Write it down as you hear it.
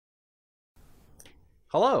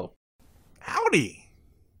Hello. Howdy.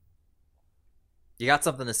 You got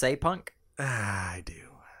something to say, punk? I do.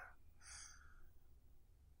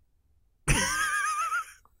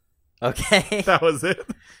 Okay. That was it.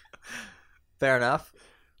 Fair enough.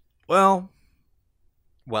 Well,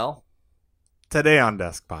 Today on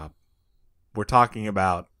Desk Pop, we're talking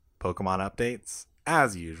about Pokemon updates.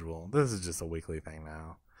 As usual, this is just a weekly thing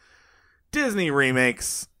now. Disney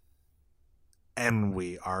remakes. And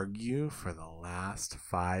we argue for the last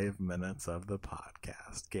 5 minutes of the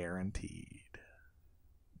podcast. Guaranteed.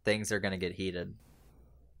 things are going to get heated.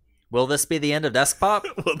 Will this be the end of Desk Pop?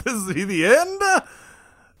 Will this be the end?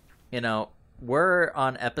 You know, we're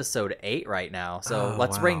on episode 8 right now, so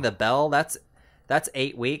let's wow. ring the bell. That's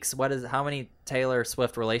 8 weeks. How many Taylor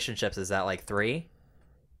Swift relationships is that, like 3?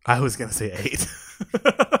 I was going to say 8.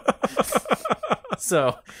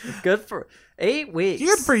 So, good for 8 weeks.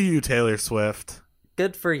 Good for you, Taylor Swift.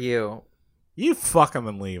 Good for you. You fuck them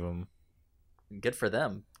and leave them. Good for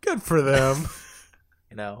them, Good for them.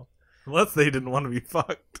 you know. Unless they didn't want to be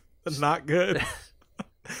fucked. Not good.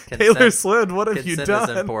 Consent- Taylor Swift, what have you consent done?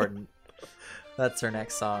 is important. That's her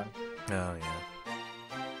next song. Oh, yeah.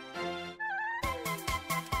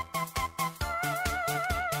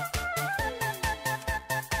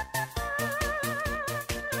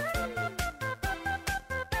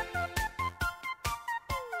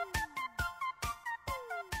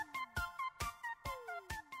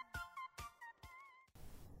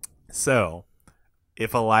 So,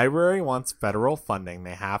 if a library wants federal funding,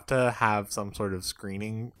 they have to have some sort of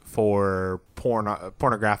screening for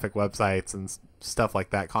pornographic websites and stuff like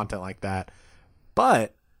that, content like that.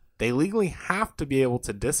 But they legally have to be able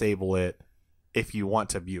to disable it if you want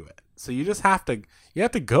to view it. So you have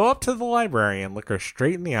to go up to the library and look her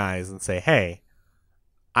straight in the eyes and say, "Hey,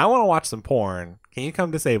 I want to watch some porn. Can you come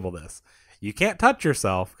disable this?" You can't touch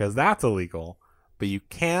yourself because that's illegal, but you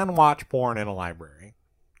can watch porn in a library.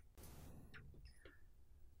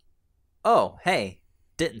 Oh, hey,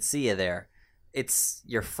 didn't see you there. It's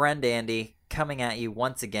your friend Andy coming at you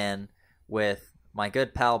once again with my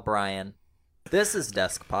good pal Brian. This is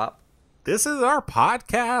Desk Pop. This is our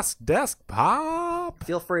podcast, Desk Pop.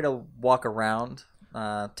 Feel free to walk around,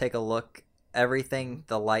 take a look. Everything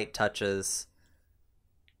the light touches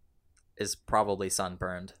is probably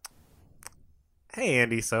sunburned. Hey,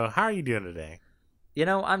 Andy. So, how are you doing today? You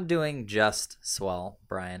know, I'm doing just swell.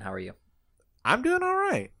 Brian, how are you? I'm doing all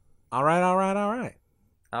right. All right. All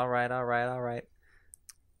right.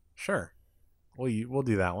 Sure. We'll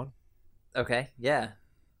do that one. Okay, yeah.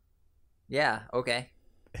 Yeah, okay.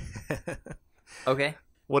 Okay.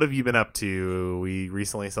 What have you been up to? We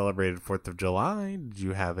recently celebrated 4th of July. Did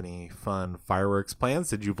you have any fun fireworks plans?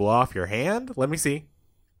 Did you blow off your hand? Let me see.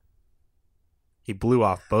 He blew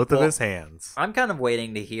off both of his hands. I'm kind of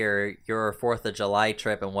waiting to hear your 4th of July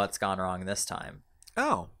trip and what's gone wrong this time.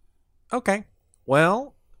 Oh, okay.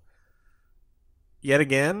 Well, yet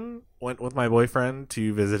again, went with my boyfriend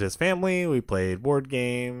to visit his family. We played board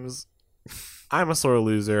games. I'm a sore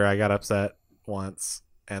loser. I got upset once,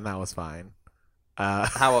 and that was fine.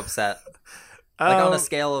 How upset? Like on a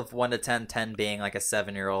scale of 1 to 10, 10 being like a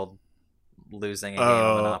 7-year-old losing a game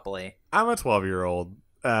of Monopoly. I'm a 12-year-old,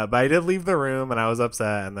 but I did leave the room, and I was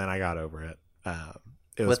upset, and then I got over it.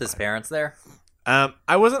 It was with his fine. parents there?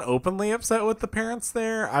 I wasn't openly upset with the parents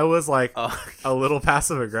there. I was like a little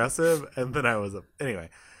passive aggressive, and then I was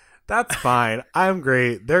anyway. That's fine. I'm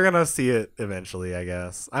great. They're gonna see it eventually, I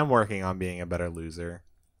guess. I'm working on being a better loser.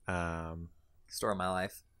 Story of my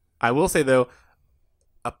life. I will say though,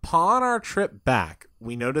 upon our trip back,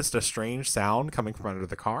 we noticed a strange sound coming from under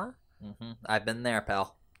the car. Mm-hmm. I've been there,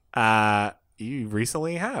 pal. You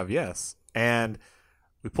recently have, yes, and.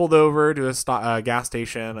 We pulled over to a gas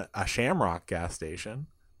station, a Shamrock gas station.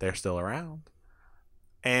 They're still around.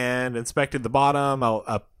 And inspected the bottom.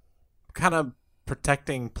 A kind of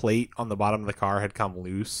protecting plate on the bottom of the car had come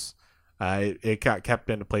loose. It got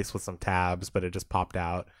kept into place with some tabs, but it just popped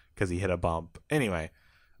out because he hit a bump. Anyway,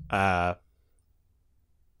 for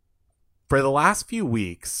the last few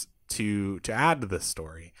weeks, to add to this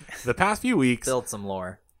story, the past few weeks... Build some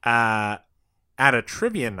lore. At a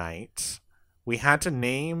trivia night... We had to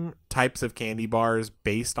name types of candy bars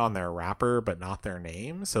based on their wrapper, but not their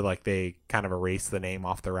name. So, like, they kind of erased the name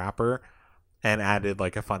off the wrapper and added,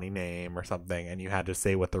 like, a funny name or something. And you had to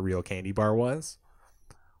say what the real candy bar was.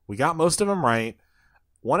 We got most of them right.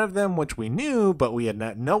 One of them, which we knew, but we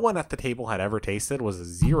had no one at the table had ever tasted, was a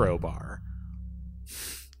Zero bar.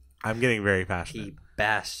 I'm getting very passionate. He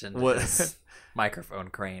bashed into his microphone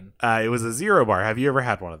crane. It was a Zero bar. Have you ever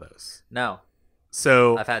had one of those? No.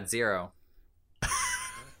 So I've had 0.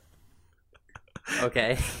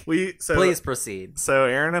 Okay. Please proceed. So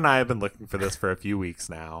Aaron and I have been looking for this for a few weeks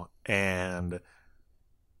now, and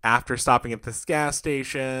after stopping at this gas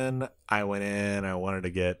station, I went in. I wanted to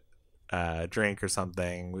get a drink or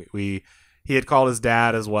something. He had called his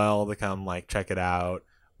dad as well to come like check it out.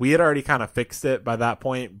 We had already kind of fixed it by that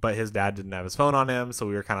point, but his dad didn't have his phone on him, so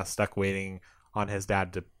we were kind of stuck waiting on his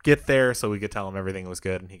dad to get there so we could tell him everything was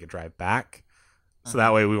good and he could drive back. So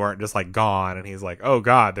that way we weren't just like gone and he's like, oh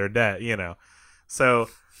God, they're dead, you know. So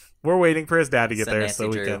we're waiting for his dad to get there so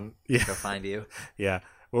we can go find you. Yeah.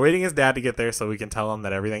 We're waiting his dad to get there so we can tell him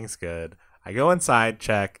that everything's good. I go inside,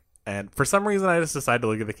 check, and for some reason I just decided to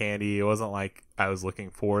look at the candy. It wasn't like I was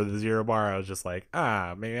looking for the Zero bar. I was just like,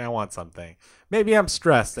 maybe I want something. Maybe I'm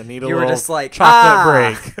stressed and need a little just like,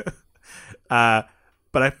 chocolate break. But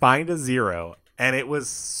I find a Zero, and it was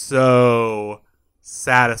so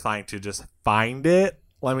satisfying to just find it.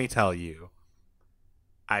 Let me tell you.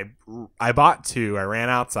 I bought 2. I ran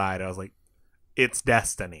outside. I was like, it's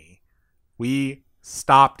destiny. We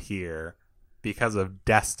stopped here because of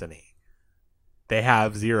destiny. They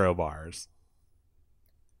have Zero bars.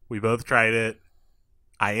 We both tried it.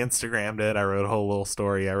 I Instagrammed it. I wrote a whole little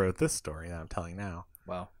story. I wrote this story that I'm telling now.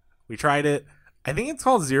 Wow. We tried it. I think it's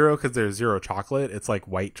called Zero because there's zero chocolate. It's like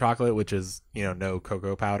white chocolate, which is, no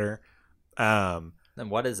cocoa powder. Then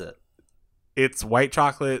what is it? It's white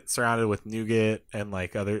chocolate surrounded with nougat and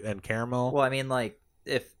and caramel. Well, I mean, like,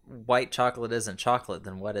 if white chocolate isn't chocolate,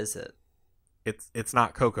 then what is it? It's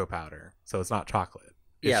not cocoa powder, so it's not chocolate.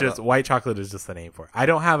 It's Yeah, just white chocolate is just the name for it. I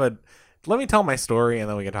don't have a. Let me tell my story, and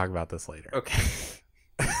then we can talk about this later. Okay.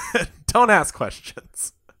 Don't ask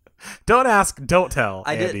questions. Don't ask. Don't tell.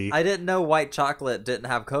 Andy. I didn't know white chocolate didn't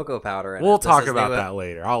have cocoa powder in it. We'll talk about that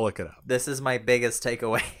later. I'll look it up. This is my biggest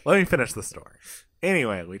takeaway. Let me finish the story.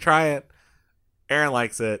 Anyway, we try it. Aaron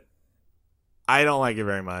likes it. I don't like it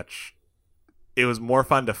very much. It was more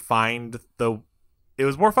fun to find the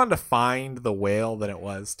whale than it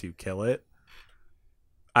was to kill it.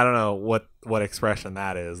 I don't know what expression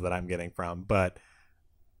that is that I'm getting from, but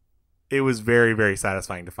it was very, very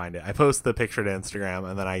satisfying to find it. I post the picture to Instagram,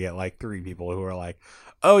 and then I get like 3 people who are like,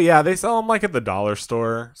 oh yeah, they sell them like at the dollar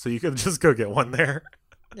store, so you could just go get one there.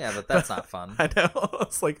 Yeah, but that's not fun. I know.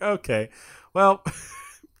 It's like, okay, well,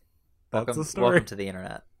 that's the story. Welcome to the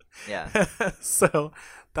internet. Yeah. So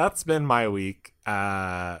that's been my week.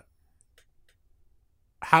 How's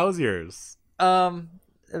yours?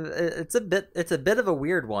 It's a bit of a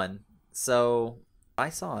weird one. So I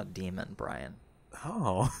saw a demon, Brian.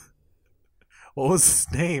 Oh. What was his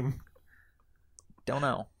name? Don't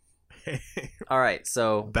know. All right,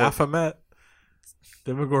 so Baphomet,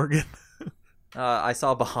 Demogorgon. I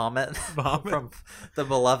saw Bahamut from the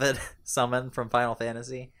beloved summon from Final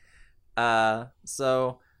Fantasy.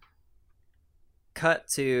 So cut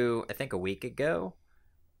to I think a week ago.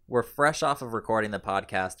 We're fresh off of recording the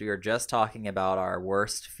podcast. We were just talking about our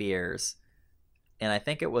worst fears, and I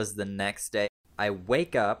think it was the next day. I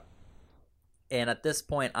wake up. And at this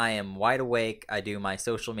point, I am wide awake. I do my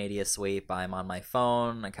social media sweep. I'm on my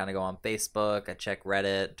phone. I kind of go on Facebook. I check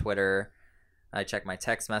Reddit, Twitter. I check my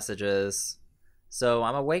text messages. So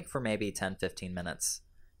I'm awake for maybe 10, 15 minutes.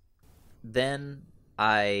 Then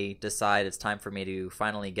I decide it's time for me to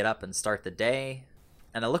finally get up and start the day.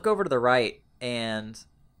 And I look over to the right, and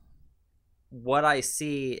what I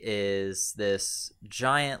see is this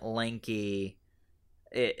giant, lanky...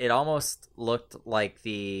 It almost looked like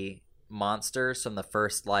the monsters from the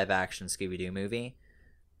first live-action Scooby-Doo movie,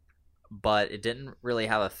 but it didn't really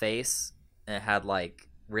have a face. It had like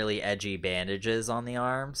really edgy bandages on the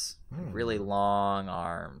arms, really long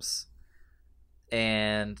arms,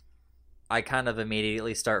 and I kind of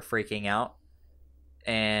immediately start freaking out,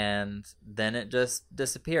 and then it just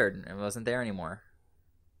disappeared. It wasn't there anymore.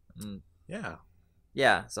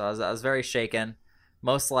 Yeah. So I was very shaken.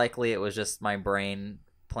 Most likely, it was just my brain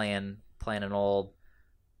playing an old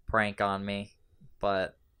prank on me,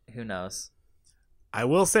 but who knows. I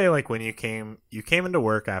will say, like, when you came into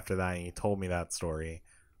work after that and you told me that story,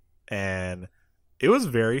 and it was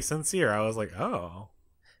very sincere. I was like, oh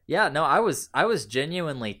yeah, no, I was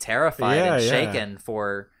genuinely terrified and shaken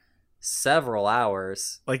for several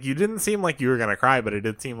hours. Like, you didn't seem like you were gonna cry, but it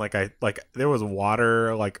did seem like there was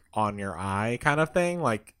water like on your eye kind of thing.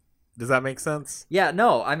 Like, does that make sense? Yeah,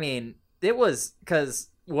 no, I mean, it was because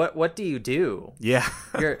what do you do? Yeah,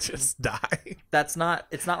 you're just die. It's not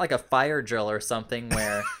like a fire drill or something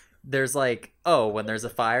where there's like, oh, when there's a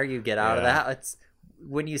fire you get out of that. It's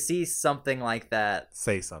when you see something like that,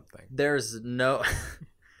 say something. There's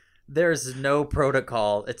no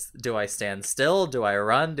protocol. It's, do I stand still? Do I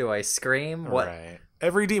run? Do I scream? What? Right.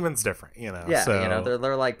 every demon's different, Yeah, so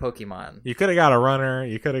they're like Pokemon. you could have got a runner,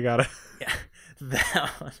 you could have got a Yeah, that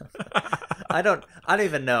one. I don't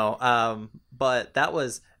even know. But that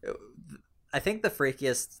was, I think the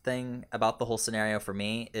freakiest thing about the whole scenario for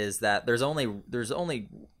me is that there's only.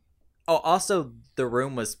 Oh, also the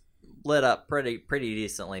room was lit up pretty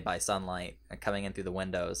decently by sunlight coming in through the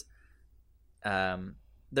windows.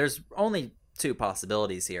 There's only two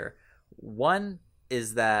possibilities here. One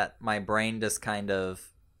is that my brain just kind of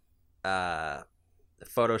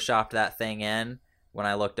photoshopped that thing in when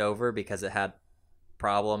I looked over because it had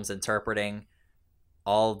problems interpreting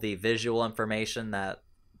all the visual information that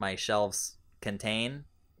my shelves contain,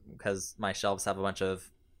 because my shelves have a bunch of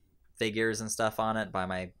figures and stuff on it by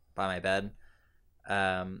my bed.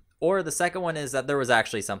 Or the second one is that there was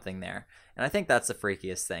actually something there. And I think that's the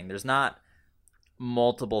freakiest thing. There's not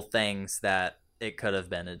multiple things that it could have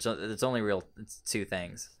been. It's only it's two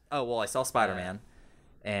things. Oh, well, I saw Spider-Man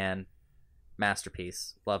and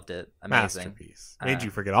Masterpiece. Loved it. Amazing. Masterpiece. Made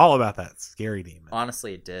you forget all about that scary demon.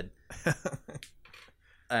 Honestly, it did.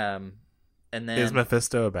 And then is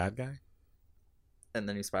Mephisto a bad guy? In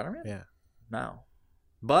the new Spider-Man? Yeah. No.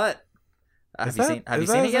 But have you seen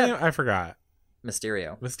it yet? yet? I forgot.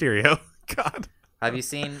 Mysterio. God. Have you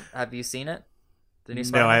seen it? The new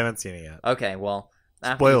Spider-Man? No, I haven't seen it yet. Okay, well,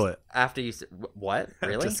 spoil it. After you what?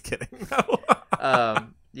 Really? Just kidding. No.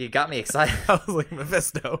 You got me excited. I was like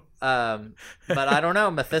Mephisto. But I don't know.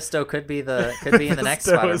 Mephisto could be in the next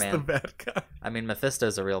Spider-Man. Mephisto is the bad guy. I mean,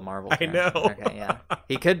 Mephisto's a real Marvel character. I know. Okay, yeah.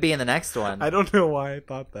 He could be in the next one. I don't know why I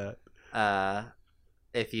thought that.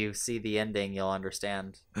 If you see the ending, you'll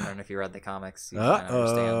understand. And if you read the comics, you can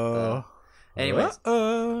understand. Anyways,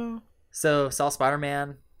 so saw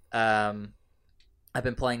Spider-Man. I've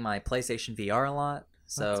been playing my PlayStation VR a lot,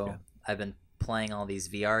 so I've been playing all these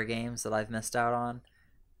VR games that I've missed out on.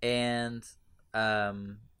 And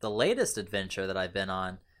the latest adventure that I've been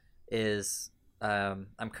on is I'm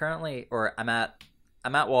at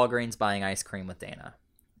Walgreens buying ice cream with Dana,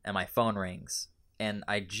 and my phone rings, and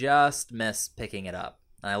I just miss picking it up.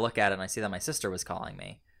 And I look at it and I see that my sister was calling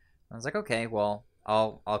me. I was like, okay, well,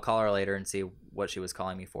 I'll call her later and see what she was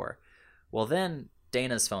calling me for. Well, then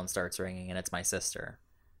Dana's phone starts ringing, and it's my sister.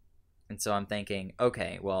 And so I'm thinking,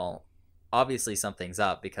 okay, well, obviously something's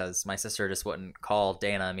up, because my sister just wouldn't call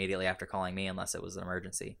Dana immediately after calling me unless it was an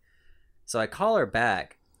emergency. So I call her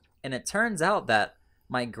back, and it turns out that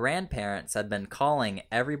my grandparents had been calling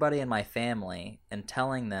everybody in my family and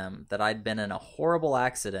telling them that I'd been in a horrible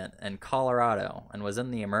accident in Colorado and was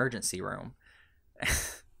in the emergency room.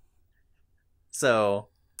 So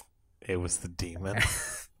it was the demon.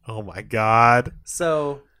 Oh my god.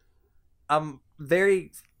 So I'm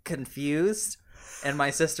very confused, and my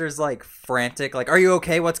sister's like frantic, like, are you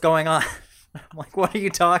okay? What's going on? I'm like, what are you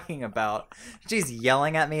talking about? She's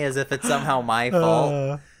yelling at me as if it's somehow my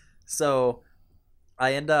fault. So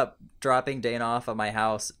I end up dropping Dana off at my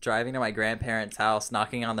house, driving to my grandparents' house,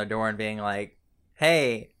 knocking on their door and being like,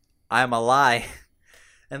 hey, I'm alive.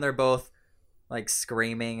 And they're both like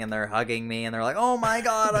screaming, and they're hugging me, and they're like, oh my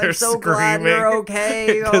god, I'm so glad you're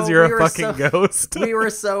okay. Because you're a fucking ghost. We were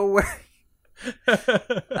so worried.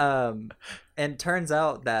 And turns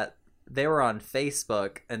out that they were on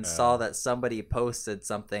Facebook and saw that somebody posted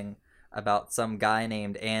something about some guy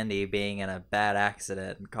named Andy being in a bad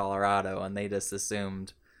accident in Colorado, and they just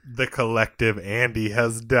assumed the collective Andy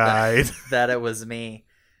has died. that it was me.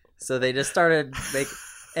 So they just started making...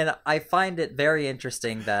 And I find it very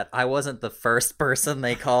interesting that I wasn't the first person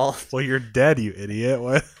they called. Well, you're dead, you idiot.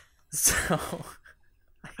 What? So,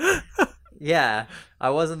 yeah, I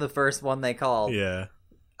wasn't the first one they called. Yeah.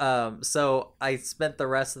 So I spent the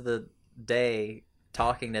rest of the day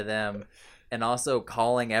talking to them, and also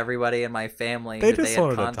calling everybody in my family who they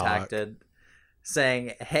had contacted,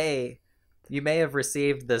 saying, hey, you may have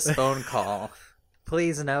received this phone call.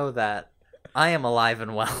 Please know that I am alive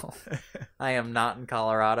and well. I am not in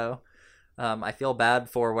Colorado. I feel bad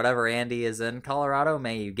for whatever Andy is in Colorado.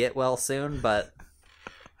 May you get well soon, but...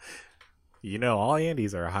 all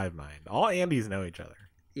Andys are a hive mind. All Andys know each other.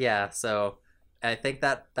 Yeah, so I think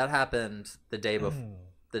that happened the day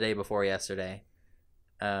before yesterday.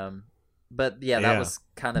 But yeah, that was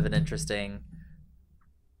kind of an interesting,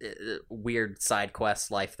 weird side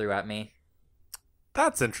quest life threw at me.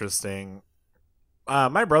 That's interesting.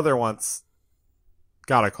 My brother once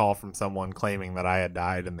got a call from someone claiming that I had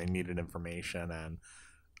died and they needed information,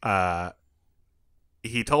 and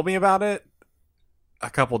he told me about it a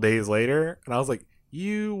couple days later, and I was like,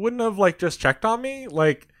 you wouldn't have like just checked on me?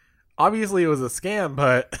 Like, obviously it was a scam,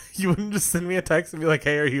 but you wouldn't just send me a text and be like,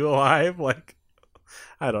 hey, are you alive? Like,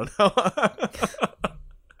 I don't know.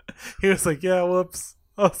 He was like, yeah, whoops.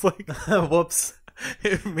 I was like, Whoops.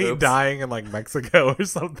 me Oops. dying in like Mexico or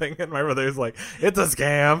something, and my brother's like, it's a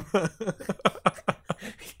scam.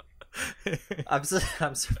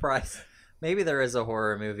 I'm surprised. Maybe there is a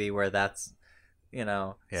horror movie where that's,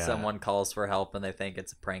 Yeah. someone calls for help and they think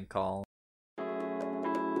it's a prank call.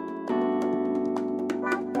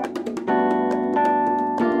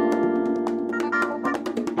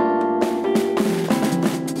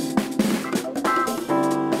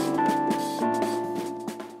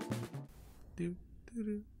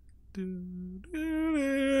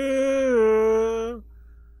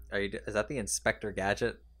 Is that the Inspector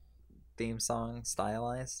Gadget theme song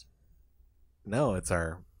stylized? No, it's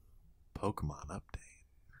our Pokemon update.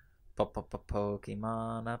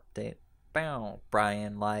 Pokemon update. Bow.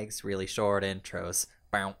 Brian likes really short intros.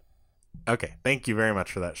 Bow. Okay, thank you very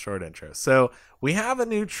much for that short intro. So we have a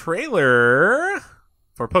new trailer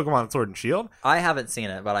for Pokemon Sword and Shield. I haven't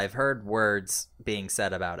seen it, but I've heard words being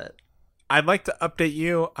said about it. I'd like to update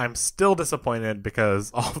you. I'm still disappointed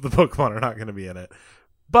because all of the Pokemon are not going to be in it.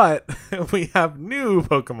 But we have new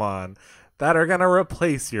Pokemon that are going to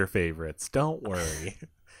replace your favorites. Don't worry.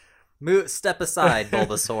 Step aside,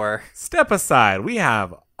 Bulbasaur. Step aside. We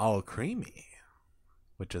have Alcremie,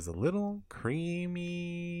 which is a little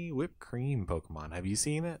creamy whipped cream Pokemon. Have you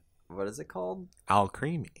seen it? What is it called?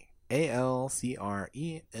 Alcremie.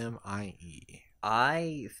 Alcremie.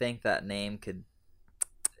 I think that name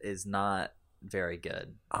is not very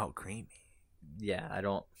good. Alcremie. Yeah, I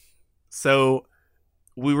don't. So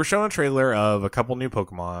we were shown a trailer of a couple new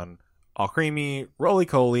Pokemon: Alcremie,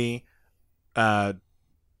 Roly-Poly,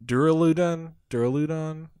 Duraludon,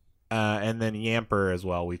 and then Yamper as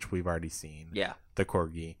well, which we've already seen. Yeah, the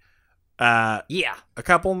Corgi. Yeah, a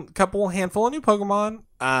couple handful of new Pokemon.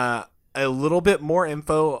 A little bit more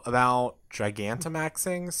info about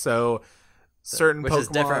Gigantamaxing. So certain which Pokemon is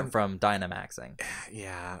different from Dynamaxing.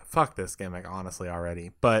 Yeah, fuck this gimmick, honestly,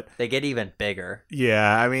 already. But they get even bigger.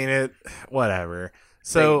 Yeah, I mean whatever.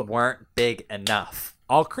 So they weren't big enough.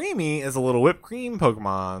 Alcremie is a little whipped cream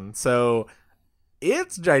Pokemon. So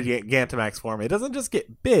its Gigantamax form, it doesn't just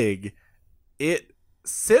get big, it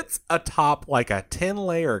sits atop like a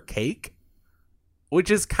 10-layer cake, which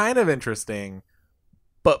is kind of interesting.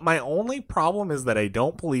 But my only problem is that I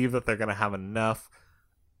don't believe that they're going to have enough.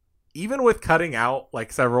 Even with cutting out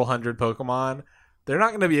like several hundred Pokemon, they're not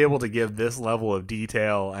going to be able to give this level of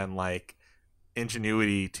detail and like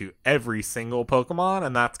ingenuity to every single Pokemon.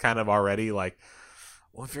 And that's kind of already like,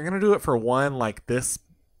 well, if you're going to do it for one like this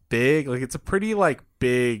big, like it's a pretty like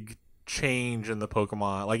big change in the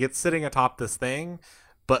Pokemon. Like it's sitting atop this thing,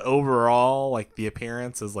 but overall like the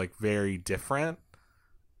appearance is like very different.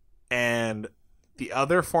 And the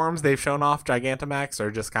other forms they've shown off Gigantamax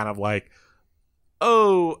are just kind of like,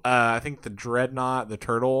 I think the Dreadnought, the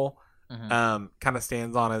turtle, kind of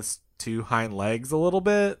stands on his two hind legs a little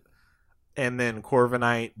bit. And then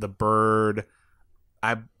Corviknight, the bird,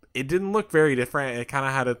 it didn't look very different. It kind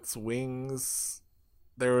of had its wings.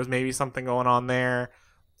 There was maybe something going on there.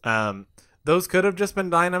 Those could have just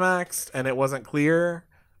been Dynamaxed and it wasn't clear.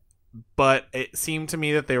 But it seemed to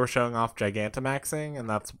me that they were showing off Gigantamaxing, and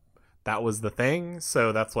that was the thing.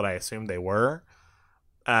 So that's what I assumed they were.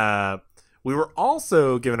 We were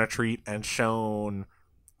also given a treat and shown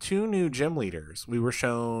two new gym leaders. We were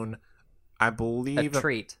shown, I believe... A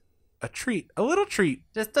treat. A little treat.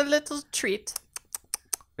 Just a little treat.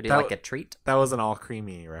 Would you like a treat? That was an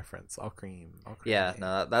Alcremie reference. All cream. Yeah,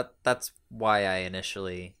 no, that's why I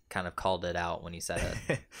initially kind of called it out when you said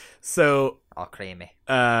it. So... Alcremie.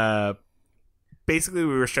 Basically,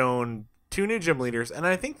 we were shown two new gym leaders, and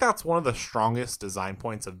I think that's one of the strongest design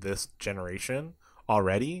points of this generation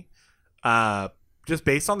already. Just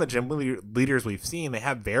based on the gym leaders we've seen,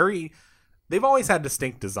 they've always had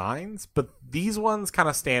distinct designs, but these ones kind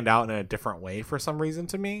of stand out in a different way for some reason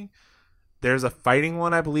to me. There's a fighting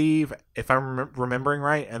one, I believe, if I'm remembering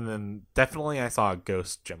right, and then definitely I saw a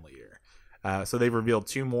ghost gym leader. So they've revealed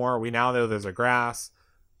two more. We now know there's a grass,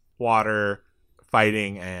 water,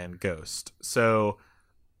 fighting, and ghost. So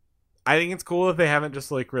I think it's cool if they haven't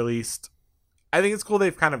just like released. I think it's cool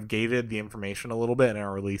they've kind of gated the information a little bit and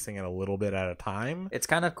are releasing it a little bit at a time. It's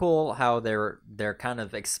kind of cool how they're kind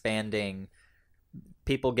of expanding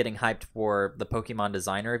people getting hyped for the Pokemon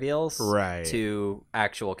design reveals to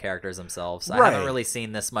actual characters themselves. I haven't really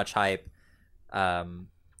seen this much hype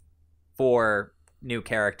for new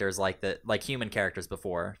characters like human characters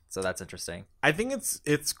before, so that's interesting. I think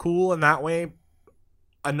it's cool in that way.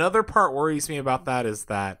 Another part worries me about that is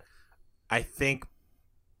that I think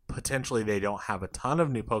potentially they don't have a ton of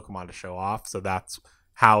new Pokemon to show off, so that's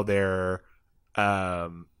how they're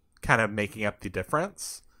kind of making up the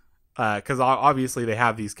difference. because obviously they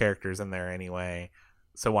have these characters in there anyway,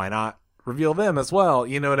 so why not reveal them as well?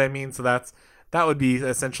 You know what I mean? So that would be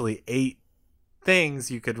essentially 8 things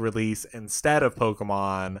you could release instead of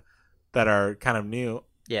Pokemon that are kind of new.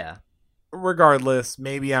 Yeah. Regardless,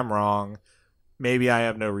 maybe I'm wrong. Maybe I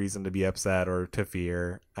have no reason to be upset or to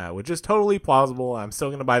fear, which is totally plausible. I'm still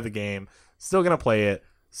going to buy the game, still going to play it,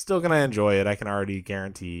 still going to enjoy it. I can already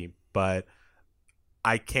guarantee, but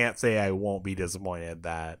I can't say I won't be disappointed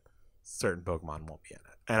that certain Pokemon won't be in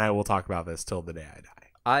it. And I will talk about this till the day I die.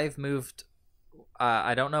 I've moved.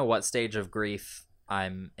 I don't know what stage of grief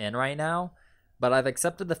I'm in right now, but I've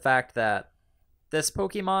accepted the fact that this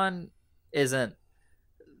Pokemon isn't.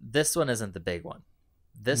 This one isn't the big one.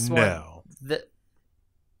 This No. one,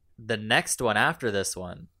 the next one after this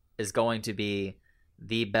one is going to be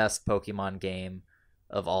the best Pokemon game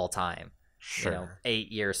of all time. Sure.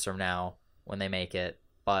 8 years from now when they make it.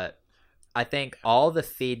 But I think all the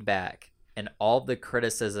feedback and all the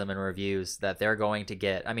criticism and reviews that they're going to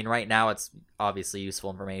get. I mean, right now it's obviously useful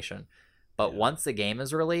information, but once the game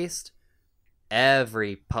is released, there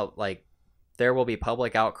will be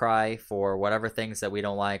public outcry for whatever things that we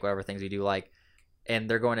don't like, whatever things we do like, and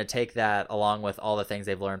they're going to take that along with all the things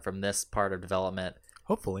they've learned from this part of development.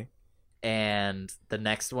 Hopefully. And the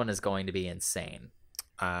next one is going to be insane.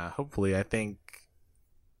 Hopefully, I think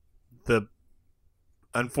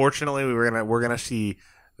unfortunately we're gonna see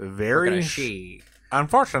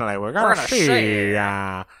unfortunately we're gonna see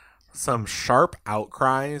some sharp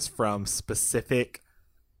outcries from specific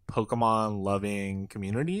Pokemon loving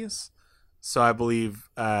communities. So I believe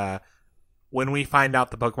when we find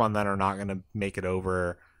out the Pokemon that are not going to make it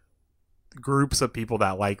over, groups of people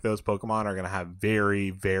that like those Pokemon are going to have very,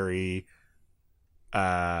 very,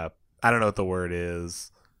 I don't know what the word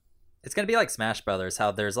is. It's going to be like Smash Brothers,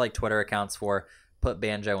 how there's like Twitter accounts for put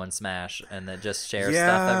Banjo in Smash and it just shares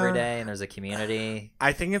stuff every day and there's a community.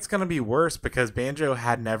 I think it's going to be worse because Banjo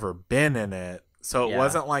had never been in it. So it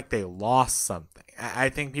wasn't like they lost something. I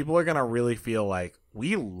think people are going to really feel like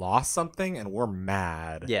we lost something and we're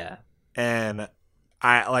mad. Yeah. And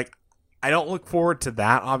I don't look forward to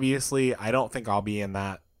that, obviously. I don't think I'll be in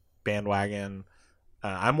that bandwagon.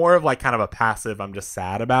 I'm more of like kind of a passive, I'm just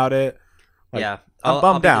sad about it. Like, yeah. I'm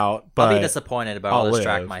bummed out, but I'll be disappointed, but I'll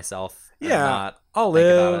distract myself. Yeah. I'll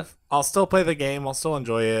live. I'll still play the game. I'll still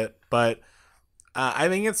enjoy it. But I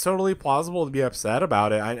think it's totally plausible to be upset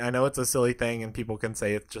about it. I know it's a silly thing and people can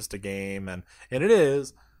say it's just a game, and it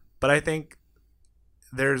is. But I think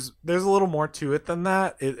there's a little more to it than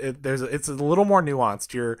that. It's a little more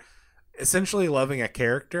nuanced. You're essentially loving a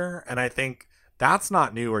character, and I think that's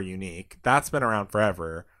not new or unique. That's been around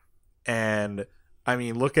forever. And I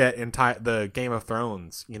mean, look at the Game of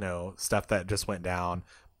Thrones, stuff that just went down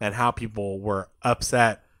and how people were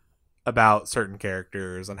upset about certain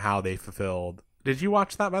characters and how they fulfilled. Did you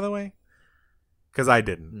watch that, by the way? Because I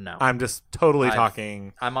didn't. No. I'm just totally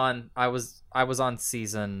talking. I was on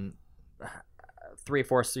season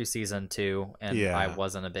 3/4 through season 2, and I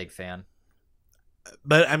wasn't a big fan.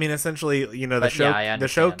 But I mean, essentially, the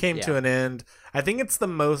show came to an end. I think it's the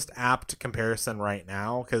most apt comparison right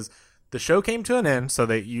now because the show came to an end, so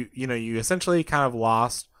that you essentially kind of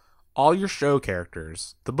lost all your show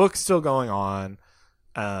characters. The book's still going on,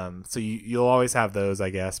 so you'll always have those, I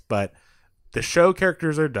guess. But the show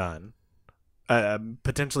characters are done.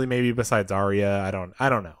 Potentially, maybe besides Arya, I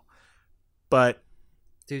don't know. But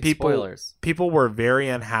spoilers. People were very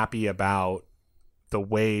unhappy about the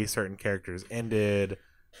way certain characters ended,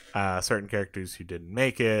 certain characters who didn't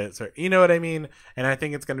make it. So, you know what I mean? And I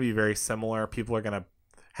think it's going to be very similar. People are going to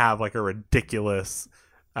have like a ridiculous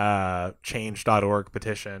change.org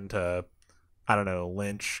petition to, I don't know,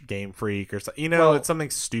 lynch Game Freak or something. It's something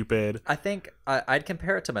stupid. I think I'd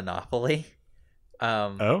compare it to Monopoly.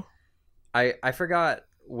 I forgot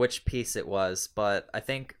which piece it was, but I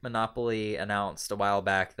think Monopoly announced a while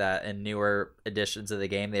back that in newer editions of the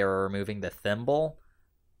game they were removing the thimble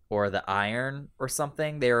or the iron or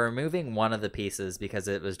something. They were removing one of the pieces because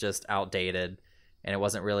it was just outdated and it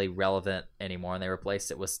wasn't really relevant anymore, and they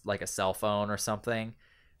replaced it with like a cell phone or something,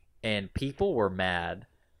 and people were mad.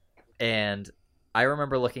 And I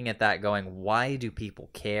remember looking at that going, why do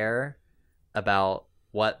people care about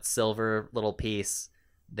what silver little piece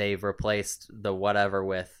they've replaced the whatever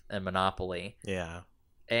with in Monopoly? Yeah.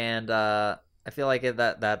 And I feel like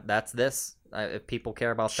that's this. If people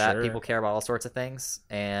care about that, people care about all sorts of things,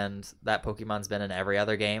 and that Pokemon's been in every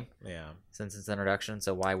other game since its introduction,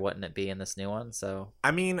 so why wouldn't it be in this new one? So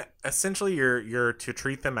I mean, essentially you're to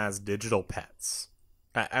treat them as digital pets.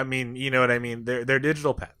 I mean, you know what I mean? They're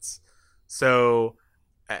digital pets. So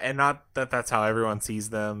And not that that's how everyone sees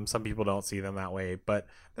them. Some people don't see them that way, but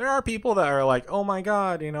there are people that are like, "Oh my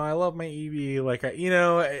god, I love my Eevee." Like,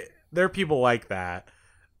 there are people like that.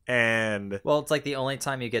 And well, it's like the only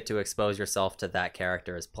time you get to expose yourself to that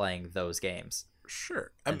character is playing those games.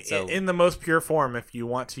 Sure. I mean, in the most pure form, if you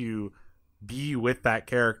want to be with that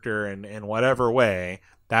character in whatever way,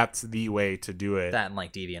 that's the way to do it. That and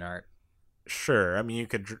like DeviantArt. Sure. I mean, you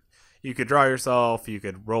could draw yourself, you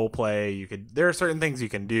could role play, there are certain things you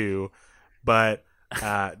can do, but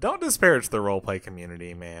don't disparage the role play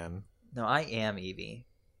community, man. No, I am Eevee.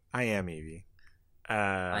 I am Eevee.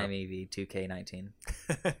 I am Eevee 2K19.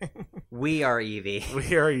 We are Eevee.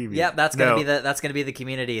 We are Eevee. Yep, that's gonna be the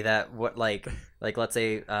community that like let's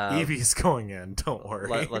say Eevee's going in. Don't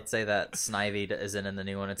worry. Let's say that Snivy isn't in the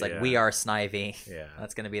new one. It's like we are Snivy. Yeah,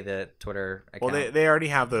 that's gonna be the Twitter account. Well, they already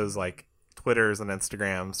have those like Twitters and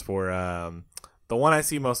Instagrams for the one I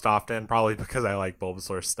see most often, probably because I like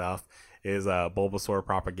Bulbasaur stuff, is Bulbasaur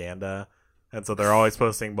propaganda, and so they're always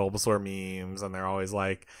posting Bulbasaur memes, and they're always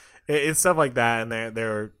like. It's stuff like that, and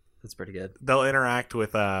they're that's pretty good. They'll interact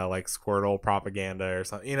with like Squirtle propaganda or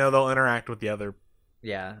something. They'll interact with the other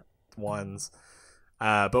ones.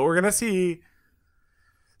 But we're gonna see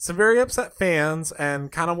some very upset fans,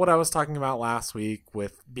 and kind of what I was talking about last week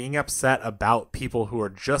with being upset about people who are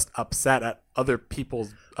just upset at other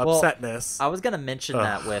people's upsetness. I was gonna mention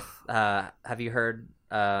that with have you heard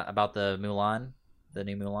about the new Mulan,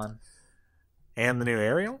 and the new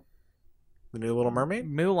Ariel? The new Little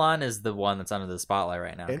Mermaid? Mulan is the one that's under the spotlight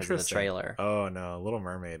right now because of the trailer. Oh, no. Little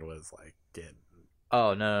Mermaid was like getting...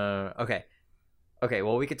 Oh, no. Okay,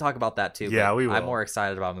 well, we could talk about that too. Yeah, we will. I'm more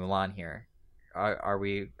excited about Mulan here. Are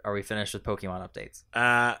we finished with Pokemon updates?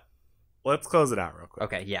 Let's close it out real quick.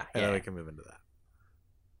 Okay, yeah. And then we can move into that.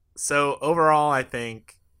 So, overall, I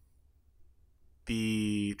think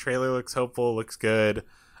the trailer looks hopeful, looks good.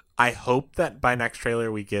 I hope that by next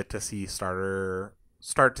trailer we get to see starter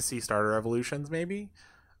evolutions, maybe,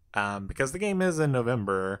 because the game is in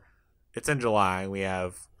November. It's in July. We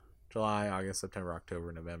have July, August, September,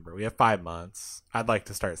 October, November. We have 5 months. I'd like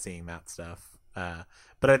to start seeing that stuff,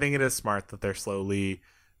 but I think it is smart that they're slowly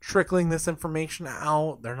trickling this information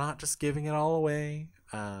out. They're not just giving it all away.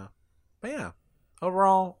 But yeah,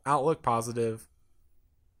 overall outlook positive.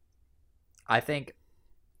 I think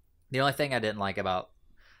the only thing I didn't like about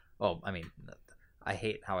I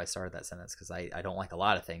hate how I started that sentence because I don't like a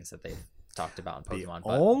lot of things that they've talked about in Pokemon.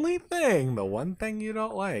 The one thing you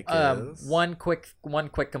don't like is... One quick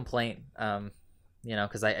complaint,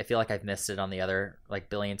 because I feel like I've missed it on the other,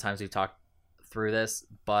 like, billion times we've talked through this,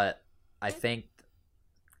 but I think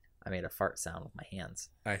I made a fart sound with my hands.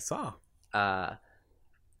 I saw.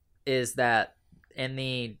 Is that in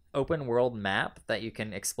the open world map that you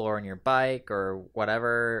can explore on your bike or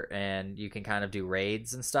whatever, and you can kind of do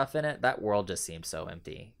raids and stuff in it, that world just seemed so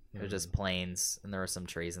empty. It was just plains and there were some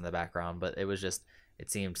trees in the background, but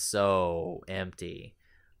it seemed so empty.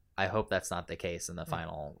 I hope that's not the case in the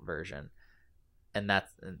final version. And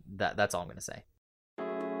that's all I'm going to say.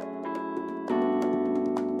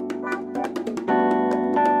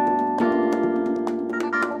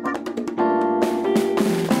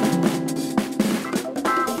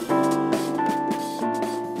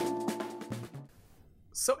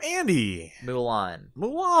 So Andy, Mulan.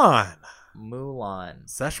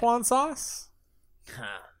 Szechuan sauce.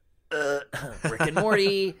 Rick and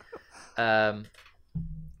Morty. So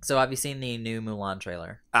have you seen the new Mulan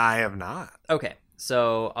trailer? I have not. Okay,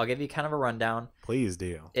 so I'll give you kind of a rundown. Please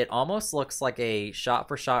do. It almost looks like a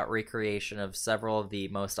shot-for-shot recreation of several of the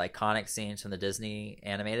most iconic scenes from the Disney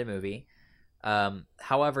animated movie.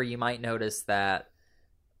 However, you might notice that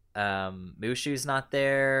Mushu's not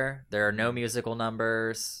there. There are no musical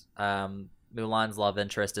numbers. Mulan's love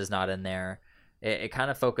interest is not in there. It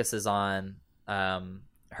kind of focuses on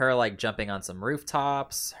her like jumping on some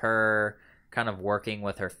rooftops, her kind of working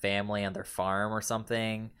with her family on their farm or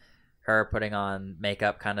something, her putting on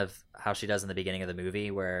makeup kind of how she does in the beginning of the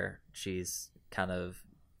movie where she's kind of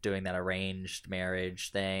doing that arranged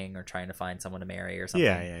marriage thing or trying to find someone to marry or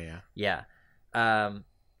something. Yeah.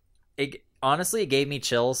 Honestly, it gave me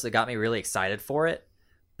chills. It got me really excited for it.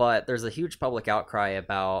 But there's a huge public outcry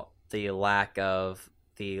about the lack of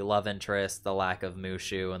the love interest, the lack of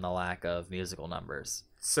Mushu, and the lack of musical numbers.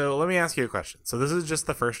 So let me ask you a question. So this is just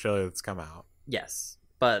the first trailer that's come out. Yes.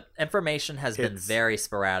 But information has been very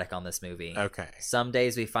sporadic on this movie. Okay. Some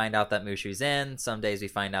days we find out that Mushu's in. Some days we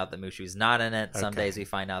find out that Mushu's not in it. Some days we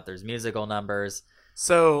find out there's musical numbers.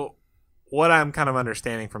 So what I'm kind of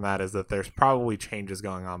understanding from that is that there's probably changes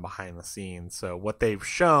going on behind the scenes. So what they've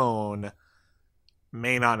shown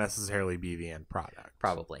may not necessarily be the end product.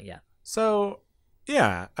 Probably, yeah. So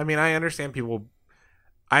Yeah, I mean, I understand people.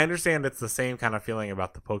 I understand it's the same kind of feeling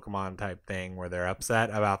about the Pokemon type thing where they're upset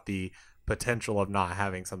about the potential of not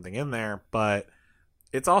having something in there, but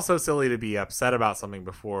it's also silly to be upset about something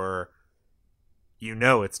before you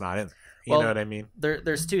know it's not in there. You know what I mean?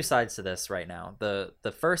 There's two sides to this right now.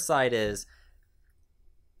 The first side is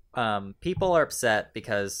people are upset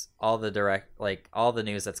because all the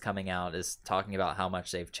news that's coming out is talking about how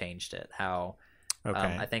much they've changed it. How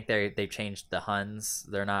I think they've changed the Huns.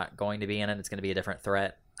 They're not going to be in it. It's going to be a different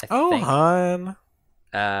threat.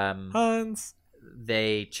 Huns.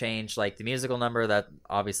 They changed like the musical number. That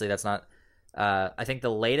obviously that's not. I think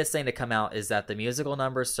the latest thing to come out is that the musical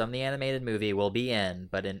numbers from the animated movie will be in,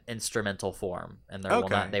 but in instrumental form, and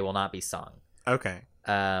they will not be sung. Okay.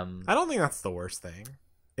 I don't think that's the worst thing.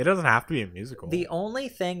 It doesn't have to be a musical. The only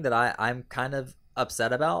thing that I'm kind of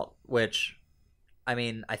upset about, which, I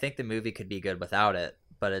mean, I think the movie could be good without it,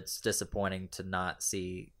 but it's disappointing to not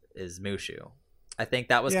see, is Mushu. I think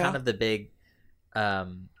that was kind of the big,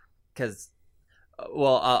 because,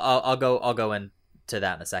 well, I'll go into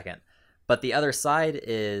that in a second. But the other side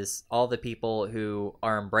is all the people who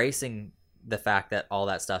are embracing the fact that all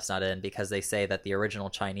that stuff's not in because they say that the original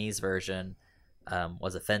Chinese version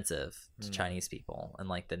was offensive to Chinese people, and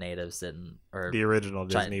like the natives didn't, or the original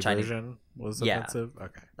Disney version was offensive.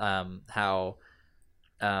 Okay. How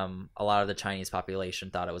a lot of the Chinese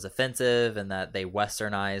population thought it was offensive, and that they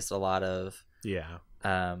westernized a lot of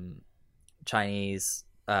Chinese,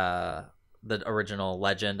 the original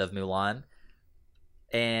legend of Mulan.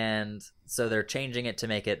 And so they're changing it to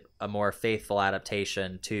make it a more faithful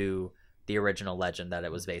adaptation to the original legend that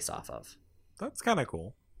it was based off of. That's kind of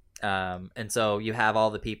cool. And so you have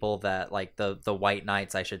all the people that, like, the white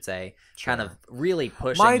knights, I should say, kind of really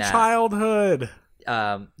pushing my childhood.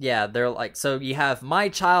 Yeah, they're like, so you have my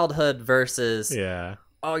childhood versus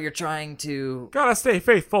oh, you're trying to gotta stay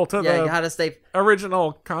faithful to you gotta stay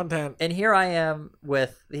original content. And here I am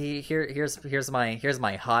with here's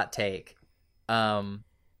my hot take. All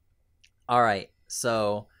right,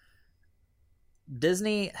 so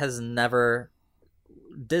Disney doesn't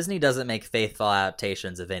make faithful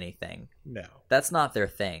adaptations of anything. No, that's not their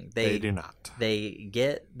thing. They do not.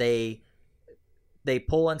 They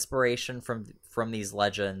pull inspiration from these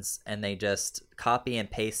legends, and they just copy and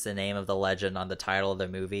paste the name of the legend on the title of the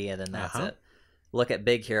movie, and then that's it. Look at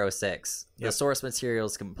Big Hero 6. Yep. The source material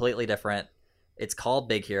is completely different. It's called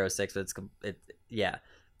Big Hero 6, but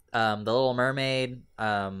The Little Mermaid,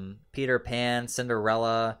 Peter Pan,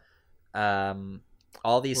 Cinderella,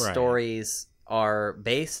 all these stories are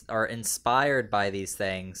inspired by these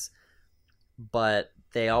things, but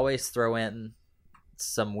they always throw in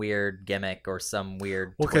some weird gimmick or some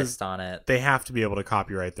weird twist on it. They have to be able to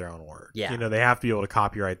copyright their own work. Yeah. They have to be able to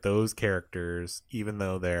copyright those characters, even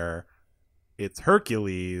though it's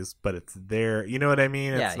Hercules, but it's their, you know what I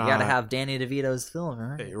mean? Yeah, you gotta have Danny DeVito's film,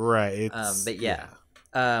 right? Right. But yeah.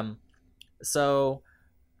 So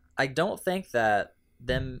I don't think that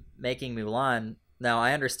them making Mulan, now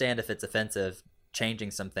I understand if it's offensive, changing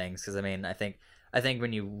some things, because I mean, I think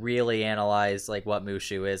when you really analyze like what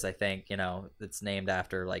Mushu is, I think, it's named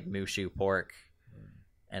after like Mushu pork,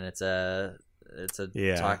 and it's a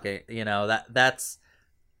talking, that's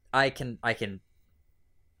I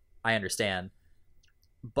understand,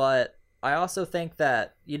 but I also think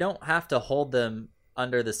that you don't have to hold them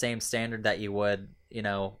under the same standard that you would,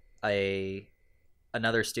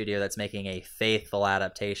 another studio that's making a faithful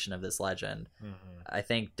adaptation of this legend. I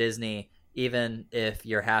think Disney, even if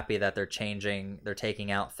you're happy that they're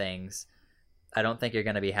taking out things, I don't think you're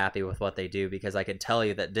going to be happy with what they do, because I can tell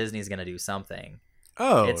you that Disney's going to do something.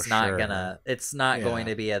 It's not going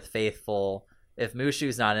to be a faithful. If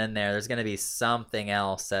Mushu's not in there, there's going to be something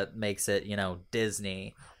else that makes it,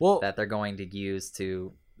 Disney, that they're going to use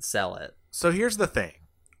to sell it. So here's the thing.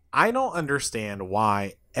 I don't understand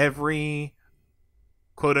why every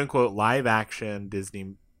quote-unquote live-action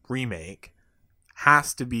Disney remake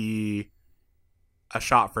has to be a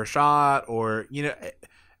shot-for-shot, or,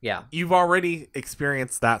 you've already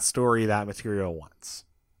experienced that story, that material once.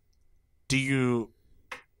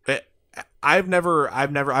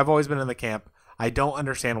 I've always been in the camp, I don't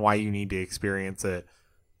understand why you need to experience it,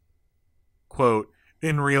 quote,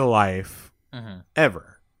 in real life,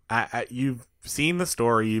 ever. You've seen the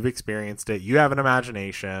story, you've experienced it, you have an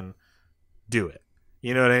imagination, do it.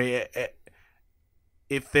 You know what I mean?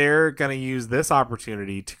 If they're going to use this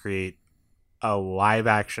opportunity to create a live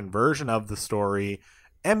action version of the story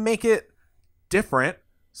and make it different,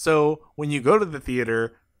 so when you go to the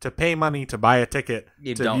theater to pay money to buy a ticket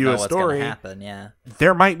to view a story, happen,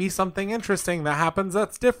 there might be something interesting that happens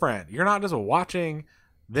that's different. You're not just watching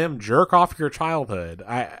them jerk off your childhood.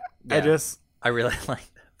 I really like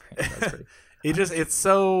that. That's pretty... it's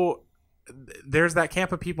so, there's that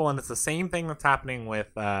camp of people, and it's the same thing that's happening with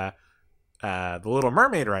The Little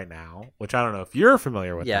Mermaid right now, which I don't know if you're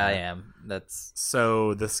familiar with. Yeah, that. I am. That's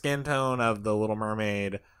so the skin tone of The Little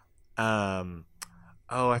Mermaid.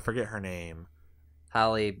 I forget her name.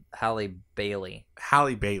 Halle Bailey.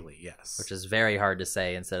 Halle Bailey, yes. Which is very hard to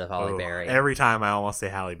say instead of Halle Berry. Every time I almost say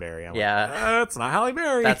Halle Berry. I'm like, it's not Halle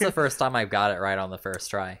Berry. That's the first time I've got it right on the first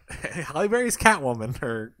try. Halle Berry's Catwoman,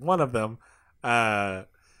 or one of them. The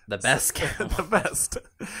best Catwoman. The best.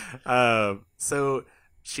 So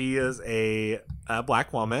she is a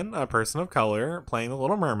black woman, a person of color, playing the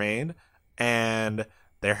Little Mermaid, and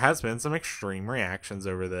there has been some extreme reactions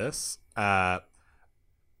over this.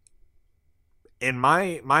 In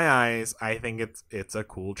my eyes, I think it's a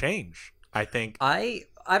cool change. I think I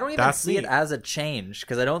don't even see it as a change,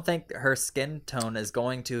 because I don't think her skin tone is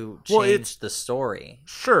going to change the story.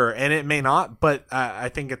 Sure, and it may not, but I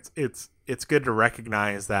think it's good to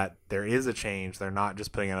recognize that there is a change. They're not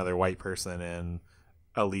just putting another white person in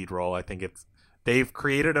a lead role. I think they've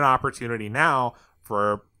created an opportunity now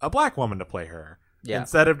for a black woman to play her. Yeah.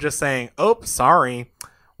 Instead of just saying, "Oh, sorry,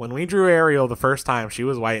 when we drew Ariel the first time, she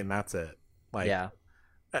was white and that's it." Like, yeah,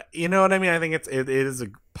 you know what I mean? I think it is a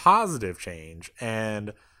positive change,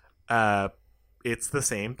 and it's the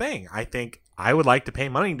same thing. I think I would like to pay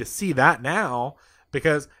money to see that now,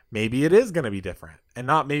 because maybe it is going to be different, and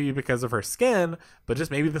not maybe because of her skin, but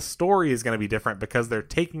just maybe the story is going to be different because they're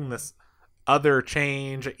taking this other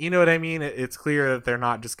change. You know what I mean? It's clear that they're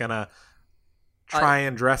not just going to try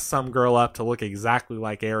and dress some girl up to look exactly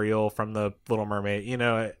like Ariel from The Little Mermaid. You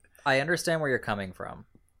know, I understand where you're coming from.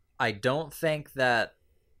 I don't think that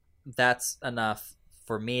that's enough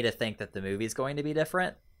for me to think that the movie's going to be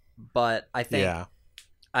different, but I think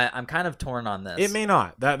I'm kind of torn on this. It may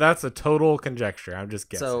not. That's a total conjecture. I'm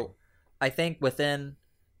just guessing. So I think within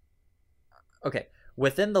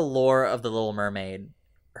the lore of The Little Mermaid,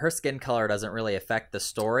 her skin color doesn't really affect the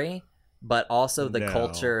story, but also the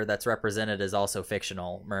culture that's represented is also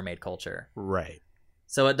fictional mermaid culture. Right.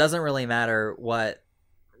 So it doesn't really matter what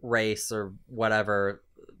race or whatever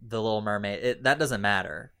The Little Mermaid, that doesn't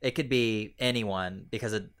matter. It could be anyone,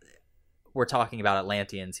 because we're talking about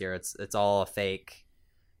Atlanteans here. It's all a fake,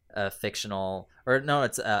 fictional, or no,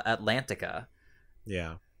 it's Atlantica.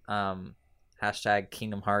 Yeah. Hashtag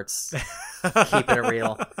Kingdom Hearts, keeping it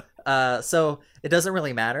real. So it doesn't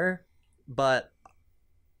really matter, but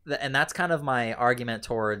and that's kind of my argument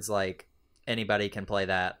towards, like, anybody can play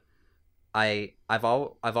that. I've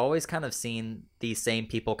always kind of seen these same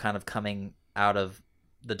people kind of coming out of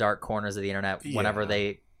the dark corners of the internet whenever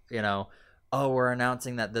they, we're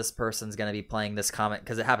announcing that this person's going to be playing this comic,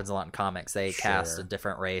 because it happens a lot in comics. They cast a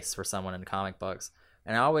different race for someone in comic books,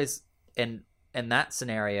 and I always in that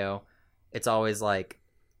scenario, it's always like,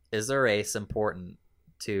 is their race important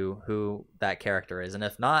to who that character is? And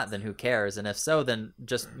if not, then who cares? And if so, then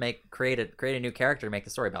just create a new character to make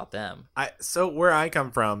the story about them. So where I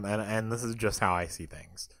come from, and this is just how I see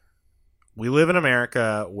things, we live in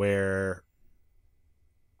America where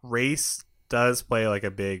race does play like a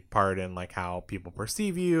big part in like how people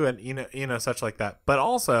perceive you, and you know such like that. But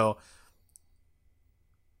also,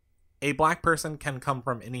 a black person can come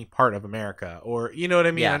from any part of America, or you know what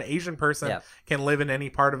I mean. An Asian person can live in any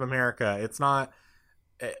part of America. It's not.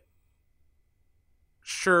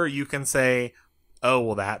 Sure, you can say, "Oh,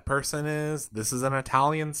 well, that person this is an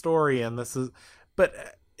Italian story, and this is," but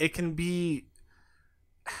it can be.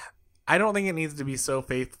 I don't think it needs to be so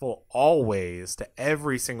faithful always to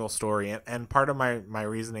every single story. And part of my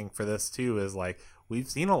reasoning for this too is, like, we've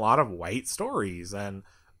seen a lot of white stories, and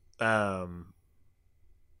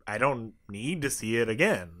I don't need to see it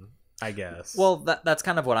again, I guess. Well, that's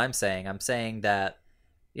kind of what I'm saying. I'm saying that,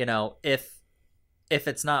 if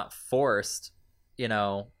it's not forced, I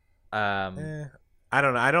don't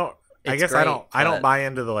know. I guess great, I don't buy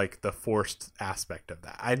into the forced aspect of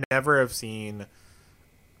that. I never have seen.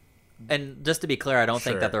 And just to be clear, I don't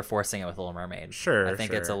think that they're forcing it with Little Mermaid. Sure. I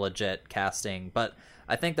think it's a legit casting, but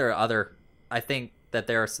I think there are other. I think that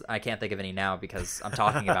there's. I can't think of any now because I'm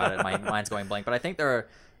talking about it. My mind's going blank. But I think there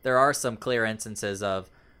are some clear instances of,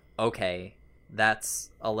 okay, that's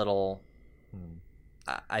a little.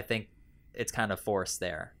 I think it's kind of forced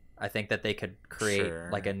there. I think that they could create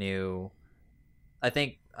like a new. I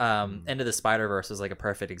think Into the Spider-Verse is like a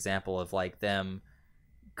perfect example of like them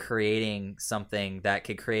creating something that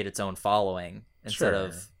could create its own following instead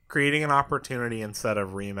of creating an opportunity instead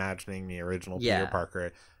of reimagining the original Peter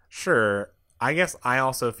Parker. Sure. I guess I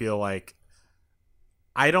also feel like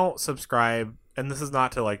I don't subscribe. and this is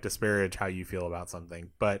not to like disparage how you feel about something,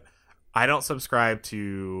 but I don't subscribe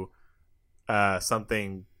to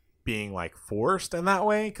something being like forced in that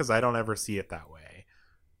way, because I don't ever see it that way.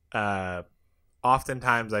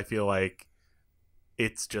 Oftentimes I feel like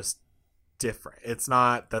it's just different. It's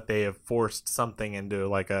not that they have forced something into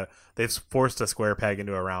like they've forced a square peg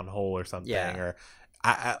into a round hole or something. Yeah. Or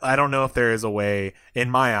I don't know if there is a way in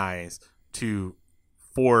my eyes to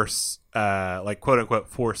force like quote unquote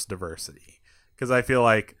force diversity, because I feel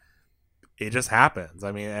like it just happens.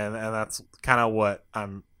 I mean, and that's kind of what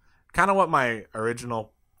my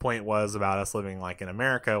original point was about us living like in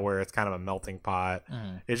America, where it's kind of a melting pot.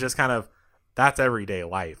 It's just kind of, that's everyday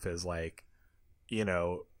life, is like, you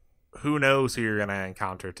know, who knows who you're going to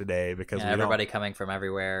encounter today, because everybody coming from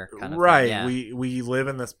everywhere kind of right thing. Yeah. We live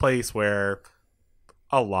in this place where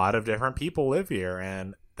a lot of different people live here,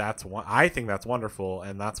 and that's one, I think that's wonderful,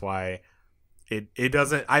 and that's why it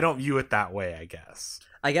doesn't, I don't view it that way.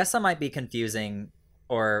 I guess I might be confusing,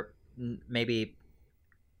 or maybe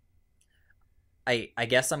I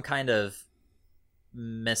guess I'm kind of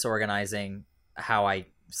misorganizing how I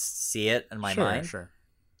see it in my mind. Sure.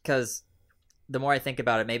 Because the more I think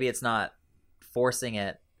about it, maybe it's not forcing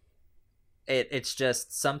it. It's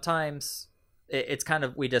just sometimes it's kind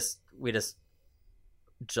of we just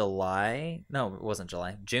July. No, it wasn't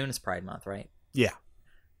July. June's Pride Month, right? Yeah.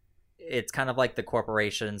 It's kind of like the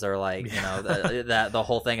corporations are like, you know, the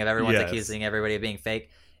whole thing of everyone's accusing everybody of being fake.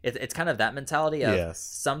 It's kind of that mentality of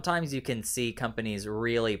sometimes you can see companies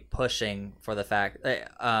really pushing for the fact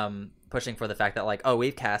that like, oh,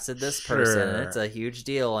 we've casted this person and it's a huge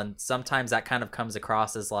deal, and sometimes that kind of comes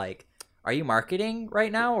across as like, are you marketing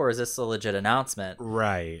right now, or is this a legit announcement?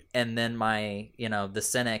 Right. And then the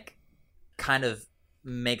cynic kind of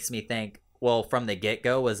makes me think, well, from the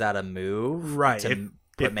get-go, was that a move? Right.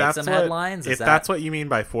 If make some headlines? That's what you mean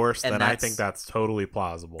by force, then I think that's totally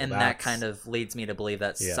plausible. And that kind of leads me to believe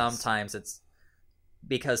that sometimes it's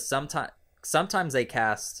because sometimes they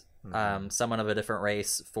cast someone of a different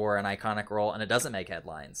race for an iconic role and it doesn't make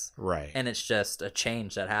headlines. Right. And it's just a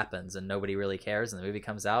change that happens and nobody really cares, and the movie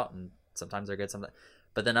comes out, and sometimes they're good,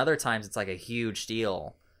 but then other times it's like a huge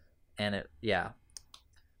deal, and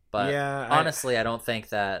But honestly, I don't think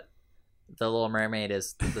that The Little Mermaid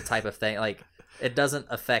is the type of thing, like, it doesn't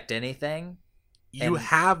affect anything. You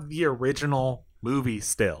have the original movie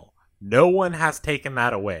still. No one has taken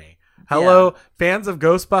that away. Hello, fans of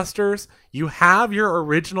Ghostbusters, you have your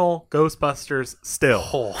original Ghostbusters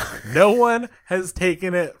still. No one has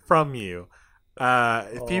taken it from you.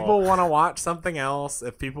 If people want to watch something else,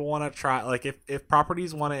 if people want to try, like if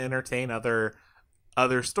properties want to entertain other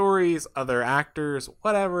stories, other actors,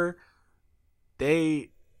 whatever,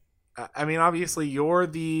 obviously you're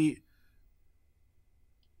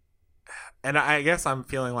and I guess I'm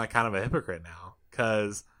feeling like kind of a hypocrite now,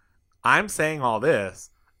 because I'm saying all this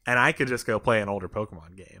and I could just go play an older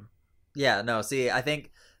Pokemon game. Yeah, no, see, I think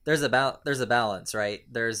there's a balance, right?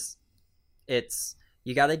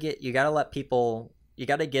 You gotta let people, you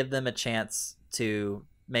gotta give them a chance to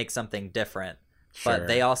make something different. Sure. But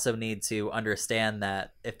they also need to understand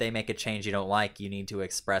that if they make a change you don't like, you need to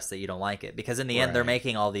express that you don't like it. Because in the end, they're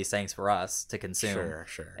making all these things for us to consume.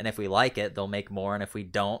 Sure. And if we like it, they'll make more. And if we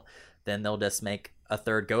don't, then they'll just make a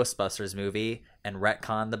third Ghostbusters movie and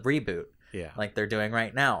retcon the reboot. Yeah. Like they're doing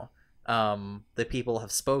right now. The people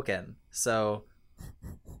have spoken. So,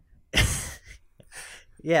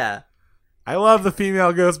 yeah. I love the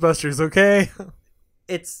female Ghostbusters, okay?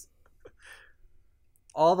 It's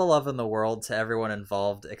all the love in the world to everyone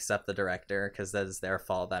involved except the director, because that is their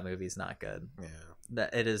fault. That movie's not good. Yeah.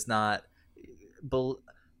 That it is not.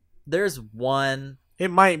 There's one. It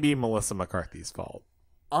might be Melissa McCarthy's fault.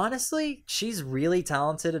 Honestly, she's really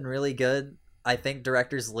talented and really good. I think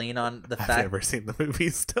directors lean on the fact. I've never seen the movie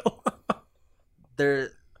still.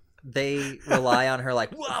 They rely on her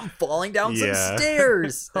like, well, I'm falling down some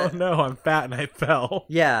stairs. Oh no, I'm fat and I fell.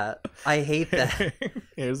 Yeah, I hate that.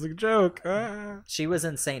 Here's a joke. She was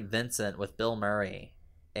in St. Vincent with Bill Murray,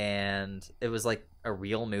 and it was like a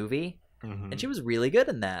real movie, and she was really good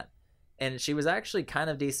in that. And she was actually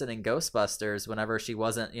kind of decent in Ghostbusters whenever she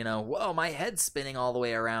wasn't, whoa, my head's spinning all the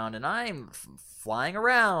way around, and I'm flying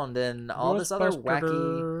around, and all this other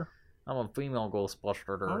wacky... I'm a female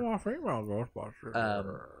Ghostbuster.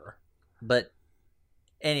 But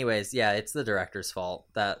anyways, yeah, it's the director's fault.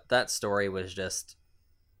 That story was just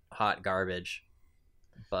hot garbage.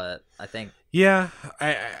 But I think... Yeah,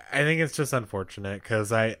 I think it's just unfortunate,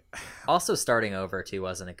 because Also, starting over, too,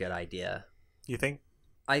 wasn't a good idea. You think?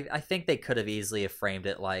 I think they could have easily framed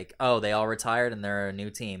it like, oh, they all retired and they're a new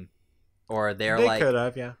team. Or they could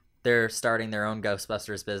have, yeah. they're starting their own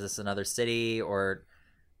Ghostbusters business in another city, or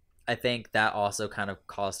I think that also kind of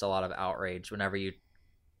caused a lot of outrage whenever you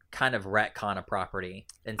kind of retcon a property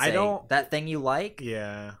and say that thing you like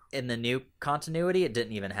in the new continuity, it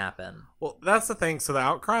didn't even happen. Well, that's the thing. So the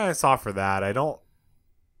outcry I saw for that, I don't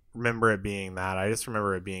remember it being that. I just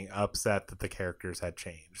remember it being upset that the characters had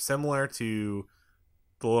changed. Similar to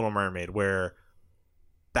The Little Mermaid, where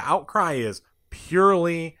the outcry is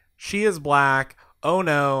purely she is black. Oh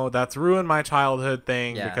no, that's ruined my childhood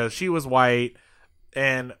thing because she was white.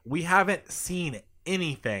 And we haven't seen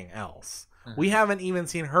anything else. Mm-hmm. We haven't even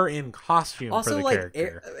seen her in costume also, for the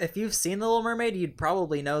character. If you've seen The Little Mermaid, you'd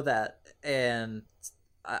probably know that. And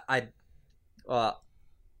well,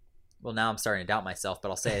 now I'm starting to doubt myself, but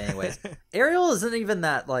I'll say it anyways. Ariel isn't even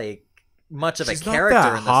that much of She's a character. Not that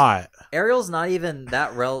in this. Hot. Ariel's not even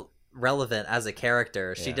that relevant as a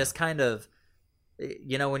character. She just kind of,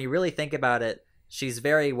 when you really think about it, she's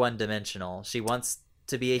very one-dimensional. She wants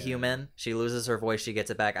to be a human. She loses her voice. She gets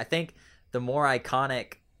it back. I think the more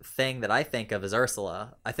iconic thing that I think of is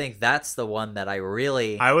Ursula. I think that's the one that I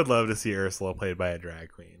would love to see Ursula played by a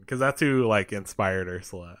drag queen, because that's who inspired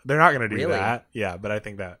Ursula. They're not going to do that. Yeah, but I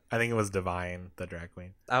think it was Divine, the drag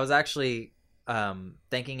queen. I was actually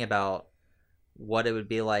thinking about what it would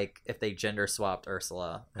be like if they gender swapped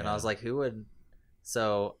Ursula, and I was like, who would?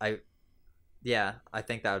 So I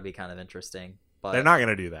think that would be kind of interesting. But they're not going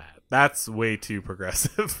to do that. That's way too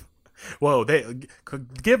progressive. Whoa, they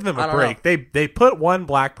give them a break. They put one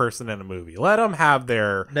black person in a movie. Let them have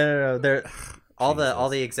their no. They're all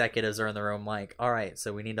the executives are in the room all right,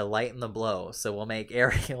 so we need to lighten the blow. So we'll make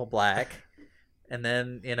Ariel black, and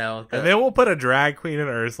then and then we'll put a drag queen in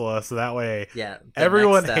Ursula, so that way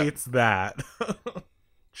everyone hates that.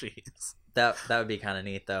 Jeez, that would be kind of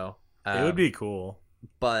neat though. It would be cool,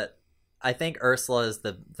 but I think Ursula is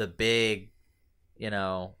the big,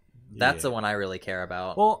 that's the one I really care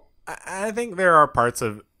about. Well, I think there are parts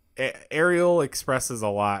of Ariel expresses a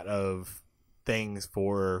lot of things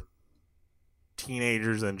for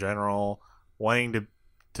teenagers in general, wanting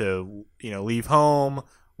to leave home,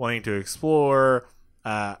 wanting to explore.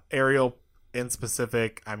 Ariel in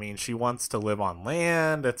specific, I mean, she wants to live on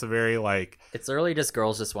land. It's a very it's really just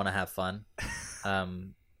girls just want to have fun.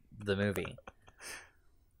 The movie.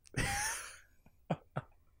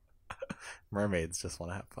 Mermaids just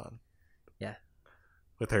want to have fun. Yeah.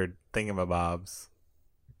 With her thingamabobs.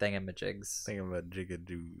 Thingamajigs.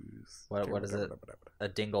 Thingamajigadoos. What is it? A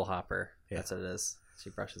dingle hopper. Yeah. That's what it is. She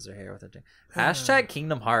brushes her hair with a dingle. Hashtag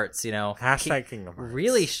Kingdom Hearts, Hashtag Kingdom Hearts.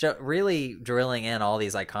 Really drilling in all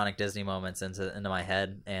these iconic Disney moments into my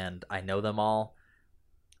head, and I know them all.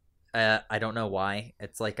 I don't know why.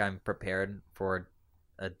 It's like I'm prepared for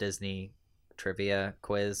a Disney trivia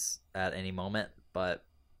quiz at any moment, but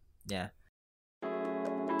yeah.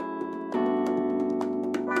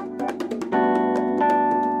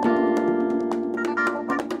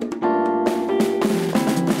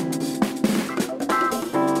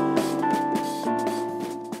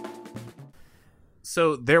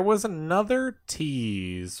 So there was another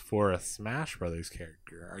tease for a Smash Brothers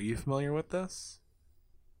character. Are you familiar with this?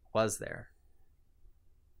 Was there?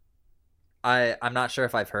 I'm not sure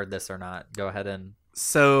if I've heard this or not. Go ahead and...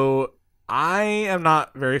 So I am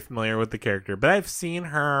not very familiar with the character, but I've seen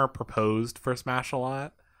her proposed for Smash a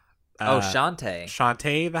lot. Shantae.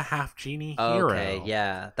 Shantae, the half genie hero. Okay,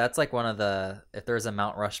 yeah. That's one of the... If there's a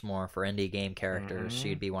Mount Rushmore for indie game characters,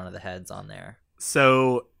 she'd be one of the heads on there.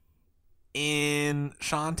 So... in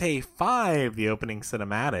Shantae 5, the opening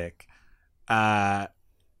cinematic,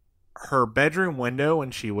 her bedroom window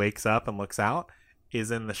when she wakes up and looks out is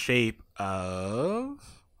in the shape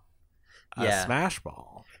of a Smash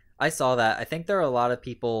Ball. I saw that. I think there are a lot of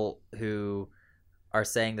people who are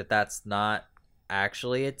saying that that's not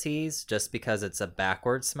actually a tease just because it's a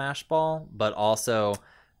backwards Smash Ball, but also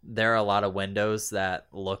there are a lot of windows that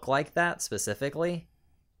look like that specifically.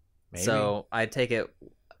 Maybe. So I take it...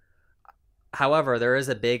 However, there is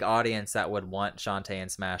a big audience that would want Shantae in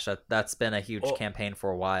Smash. That's been a huge campaign for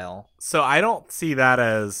a while. So I don't see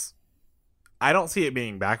it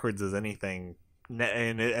being backwards as anything,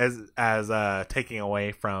 and as taking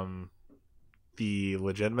away from the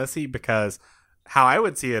legitimacy, because how I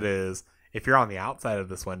would see it is if you're on the outside of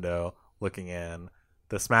this window looking in,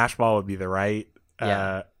 the Smash Ball would be the right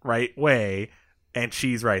way, and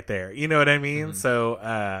she's right there. You know what I mean? Mm-hmm.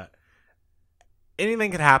 So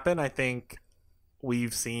anything could happen. I think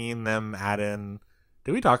we've seen them add in...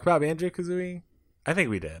 Did we talk about Banjo-Kazooie? I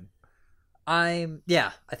think we did. I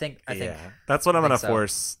think that's what I'm going to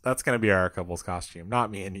force. That's going to be our couple's costume.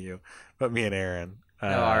 Not me and you, but me and Aaron. No,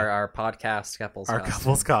 our podcast couples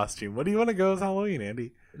costume. What do you want to go as Halloween,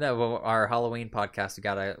 Andy? No, well, our Halloween podcast, we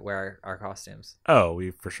gotta wear our costumes. Oh,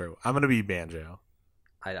 we for sure. I'm gonna be Banjo.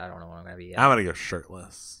 I don't know what I'm gonna be yet. I'm gonna go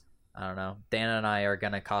shirtless. I don't know. Dana and I are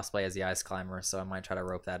gonna cosplay as the Ice Climber, so I might try to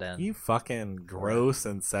rope that in. You fucking gross,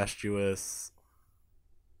 incestuous.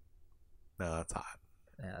 No, that's hot.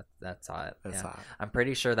 Yeah, that's hot. That's hot. I'm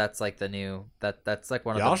pretty sure that's like the new. That's like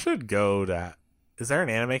one of y'all should go to. Is there an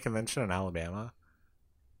anime convention in Alabama?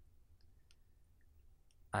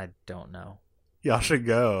 I don't know. Y'all should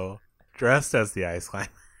go dressed as the Ice Climbers.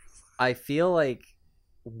 I feel like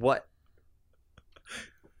what.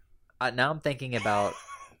 Now I'm thinking about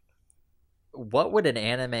what would an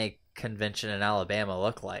anime convention in Alabama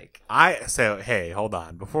look like? Hey, hold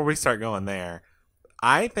on. Before we start going there,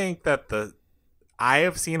 I think that I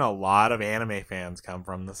have seen a lot of anime fans come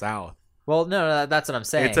from the South. Well, no, that's what I'm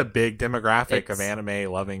saying. It's a big demographic of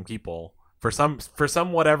anime loving people. For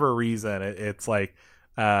some whatever reason, it's like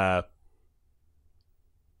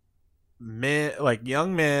men, like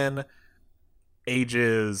young men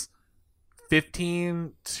ages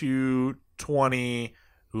 15 to 20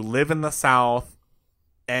 who live in the South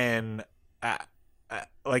and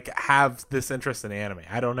like have this interest in anime.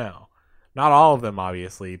 I don't know. Not all of them,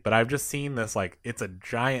 obviously, but I've just seen this, like, it's a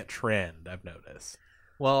giant trend I've noticed.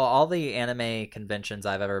 Well, all the anime conventions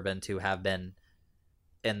I've ever been to have been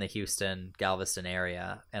in the Houston, Galveston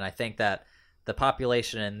area. And I think that the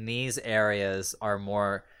population in these areas are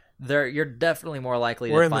more... You're definitely more likely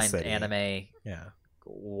to find anime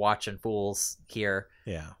watching fools here.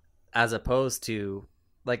 Yeah. As opposed to...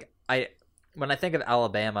 Like, when I think of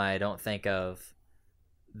Alabama, I don't think of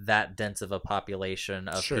that dense of a population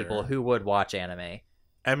of people who would watch anime.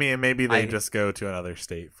 I mean, maybe they just go to another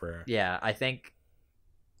state for... Yeah, I think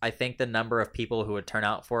the number of people who would turn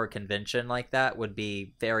out for a convention like that would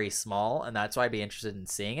be very small, and that's why I'd be interested in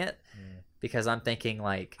seeing it. Because I'm thinking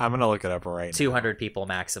like... I'm going to look it up right 200 people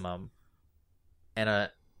maximum. And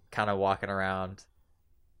kind of walking around.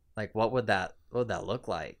 Like, what would that look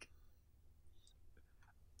like?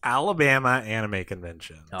 Alabama anime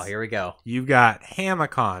conventions. Oh, here we go. You've got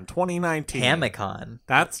Hamicon 2019. Hamicon?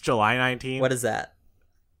 That's July 19th. What is that?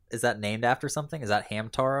 Is that named after something? Is that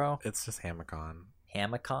Hamtaro? It's just Hamicon.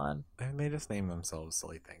 Hamicon? And they just name themselves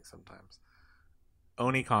silly things sometimes.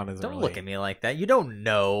 Onicon isn't Don't really... look at me like that. You don't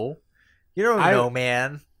know. You don't know,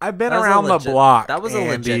 man. I've been around the block, That was a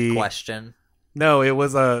legit question. No, it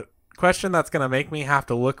was a question that's going to make me have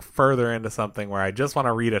to look further into something where I just want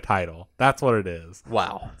to read a title. That's what it is.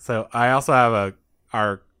 Wow. So I also have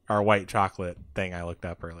our white chocolate thing I looked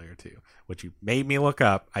up earlier too, which you made me look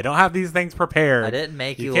up. I don't have these things prepared. I didn't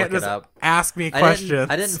make you look it up. Ask me questions.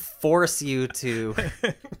 I didn't force you to.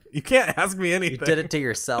 You can't ask me anything. You did it to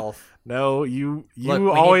yourself. No, you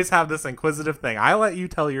always have this inquisitive thing. I let you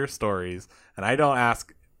tell your stories, and I don't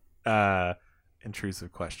ask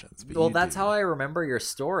intrusive questions. Well, that's how I remember your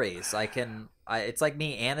stories. It's like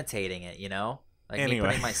me annotating it, you know? Like me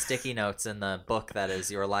putting my sticky notes in the book that is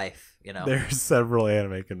your life, you know? There's several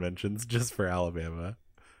anime conventions just for Alabama.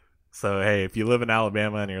 So, hey, if you live in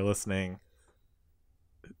Alabama and you're listening,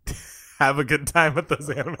 have a good time at those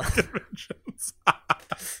anime conventions.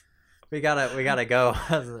 We gotta go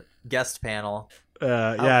as a guest panel.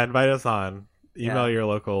 Yeah, invite us on. Email your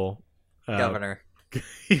local governor.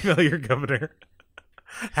 Email your governor.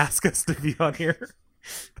 Ask us to be on your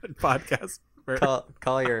podcast.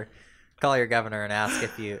 Call your governor and ask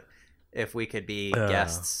if we could be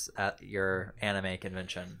guests at your anime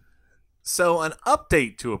convention. So, an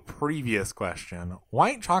update to a previous question.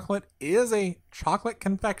 White chocolate is a chocolate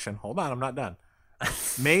confection. Hold on, I'm not done.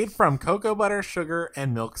 Made from cocoa butter, sugar,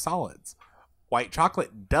 and milk solids. White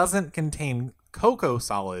chocolate doesn't contain cocoa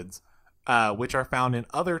solids, which are found in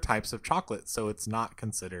other types of chocolate, so it's not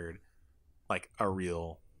considered like a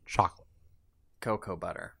real chocolate. Cocoa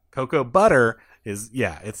butter. Cocoa butter is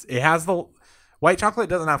it has the white chocolate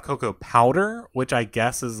doesn't have cocoa powder, which I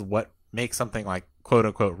guess is what makes something like quote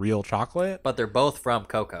unquote real chocolate. But they're both from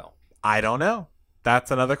cocoa. I don't know.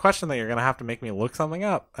 That's another question that you're gonna have to make me look something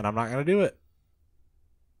up, and I'm not gonna do it.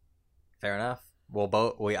 Fair enough.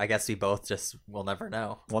 I guess we'll never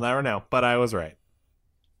know. We'll never know, but I was right.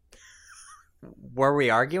 Were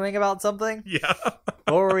we arguing about something? Yeah.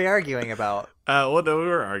 What were we arguing about? Well, no, we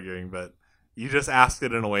were arguing, but you just asked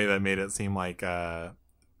it in a way that made it seem like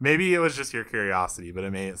maybe it was just your curiosity, but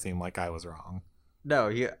it made it seem like I was wrong. No,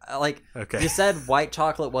 you said white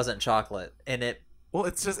chocolate wasn't chocolate, and it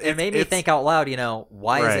made me think out loud. You know,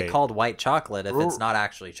 why is it called white chocolate if it's not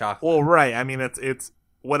actually chocolate? Well, right. I mean, it's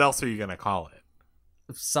what else are you gonna call it?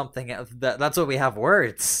 something that's what we have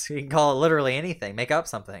words. You can call it literally anything. Make up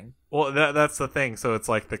something. Well, that's the thing. So it's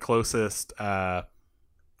like the closest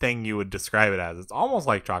thing you would describe it as. It's almost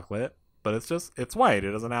like chocolate, but it's white.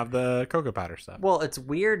 It doesn't have the cocoa powder stuff. Well, it's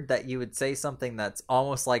weird that you would say something that's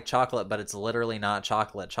almost like chocolate, but it's literally not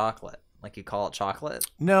chocolate. Like you call it chocolate.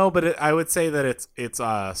 No, but I would say that it's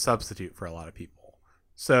a substitute for a lot of people.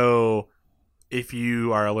 So if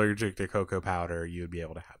you are allergic to cocoa powder, you would be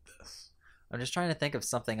able to have this. I'm just trying to think of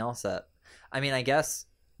something else that, I mean, I guess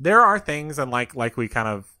there are things, and like we kind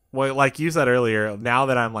of, well, like you said earlier, now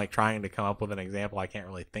that I'm like trying to come up with an example, I can't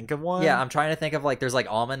really think of one. Yeah, I'm trying to think of like there's like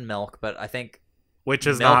almond milk, but I think which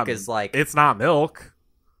is milk not is like it's not milk.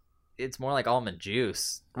 It's more like almond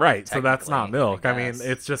juice. Right, so that's not milk. I mean, guess.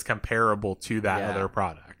 it's just comparable to that other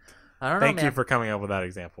product. I don't know. Thank you for coming up with that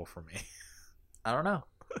example for me. I don't know.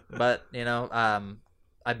 But, you know,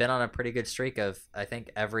 I've been on a pretty good streak of, I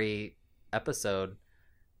think, every episode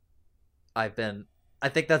I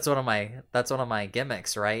think that's one of my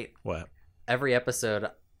gimmicks, right? What? Every episode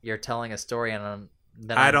you're telling a story and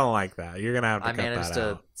then I don't like that. You're going to have to I cut managed that to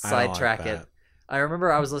out. sidetrack I don't like it. I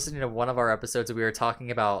remember I was listening to one of our episodes and we were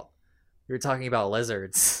talking about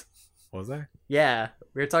lizards. Was there? Yeah,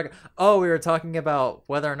 we were talking about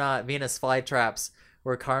whether or not Venus flytraps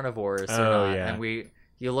were carnivores or not, yeah. and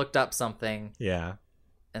you looked up something. Yeah.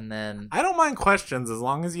 And then I don't mind questions as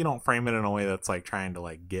long as you don't frame it in a way that's like trying to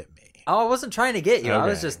like get me. I wasn't trying to get you. Okay. I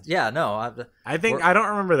was just I don't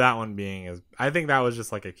remember that one being as. I think that was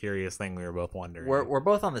just like a curious thing we were both wondering. We're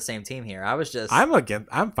both on the same team here. I was just I'm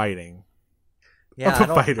fighting. Yeah, I'm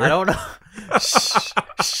a fighter. I don't know.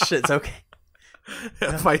 Shh, it's okay.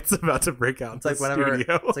 A fight's about to break out. It's like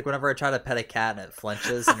whenever I try to pet a cat and it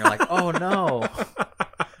flinches, and you're like, "Oh no,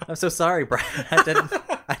 I'm so sorry, Brian. I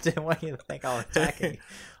didn't want you to think I was attacking you."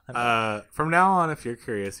 From now on, if you're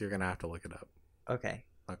curious, you're gonna have to look it up. Okay.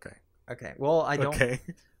 Okay. Well, I don't. Okay.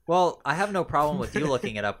 Well, I have no problem with you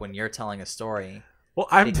looking it up when you're telling a story. Well,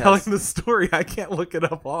 I'm telling the story. I can't look it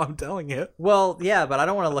up while I'm telling it. Well, yeah, but I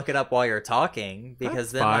don't want to look it up while you're talking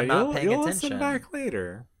because then I'm not paying attention. Listen back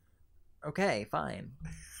later. Okay, fine.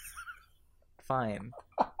 Fine.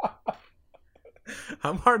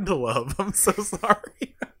 I'm hard to love. I'm so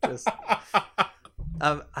sorry.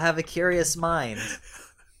 I have a curious mind.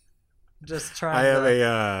 Just trying. I have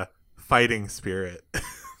a fighting spirit.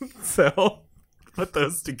 So put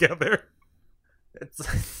those together.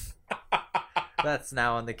 That's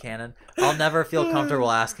now in the canon. I'll never feel comfortable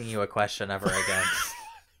asking you a question ever again.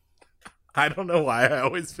 I don't know why I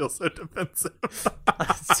always feel so defensive.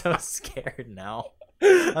 I'm so scared now.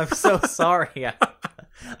 I'm so sorry.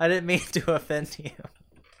 I didn't mean to offend you.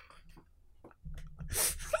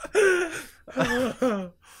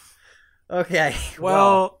 Okay.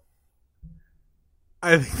 Well,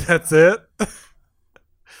 I think that's it.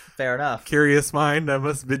 Fair enough. Curious mind, I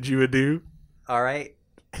must bid you adieu. All right.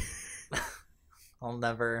 I'll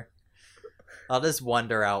just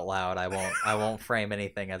wonder out loud. I won't frame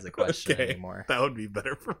anything as a question anymore. That would be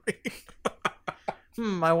better for me.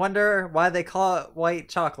 I wonder why they call it white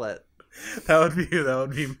chocolate. That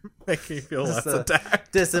would be making me feel less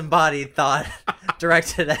attacked. Disembodied thought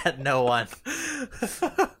directed at no one.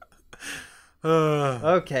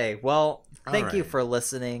 Okay, well, thank you for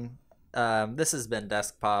listening. This has been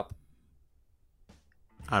Desk Pop.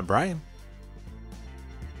 I'm Brian.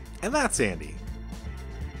 And that's Andy.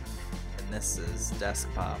 And this is Desk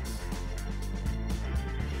Pop.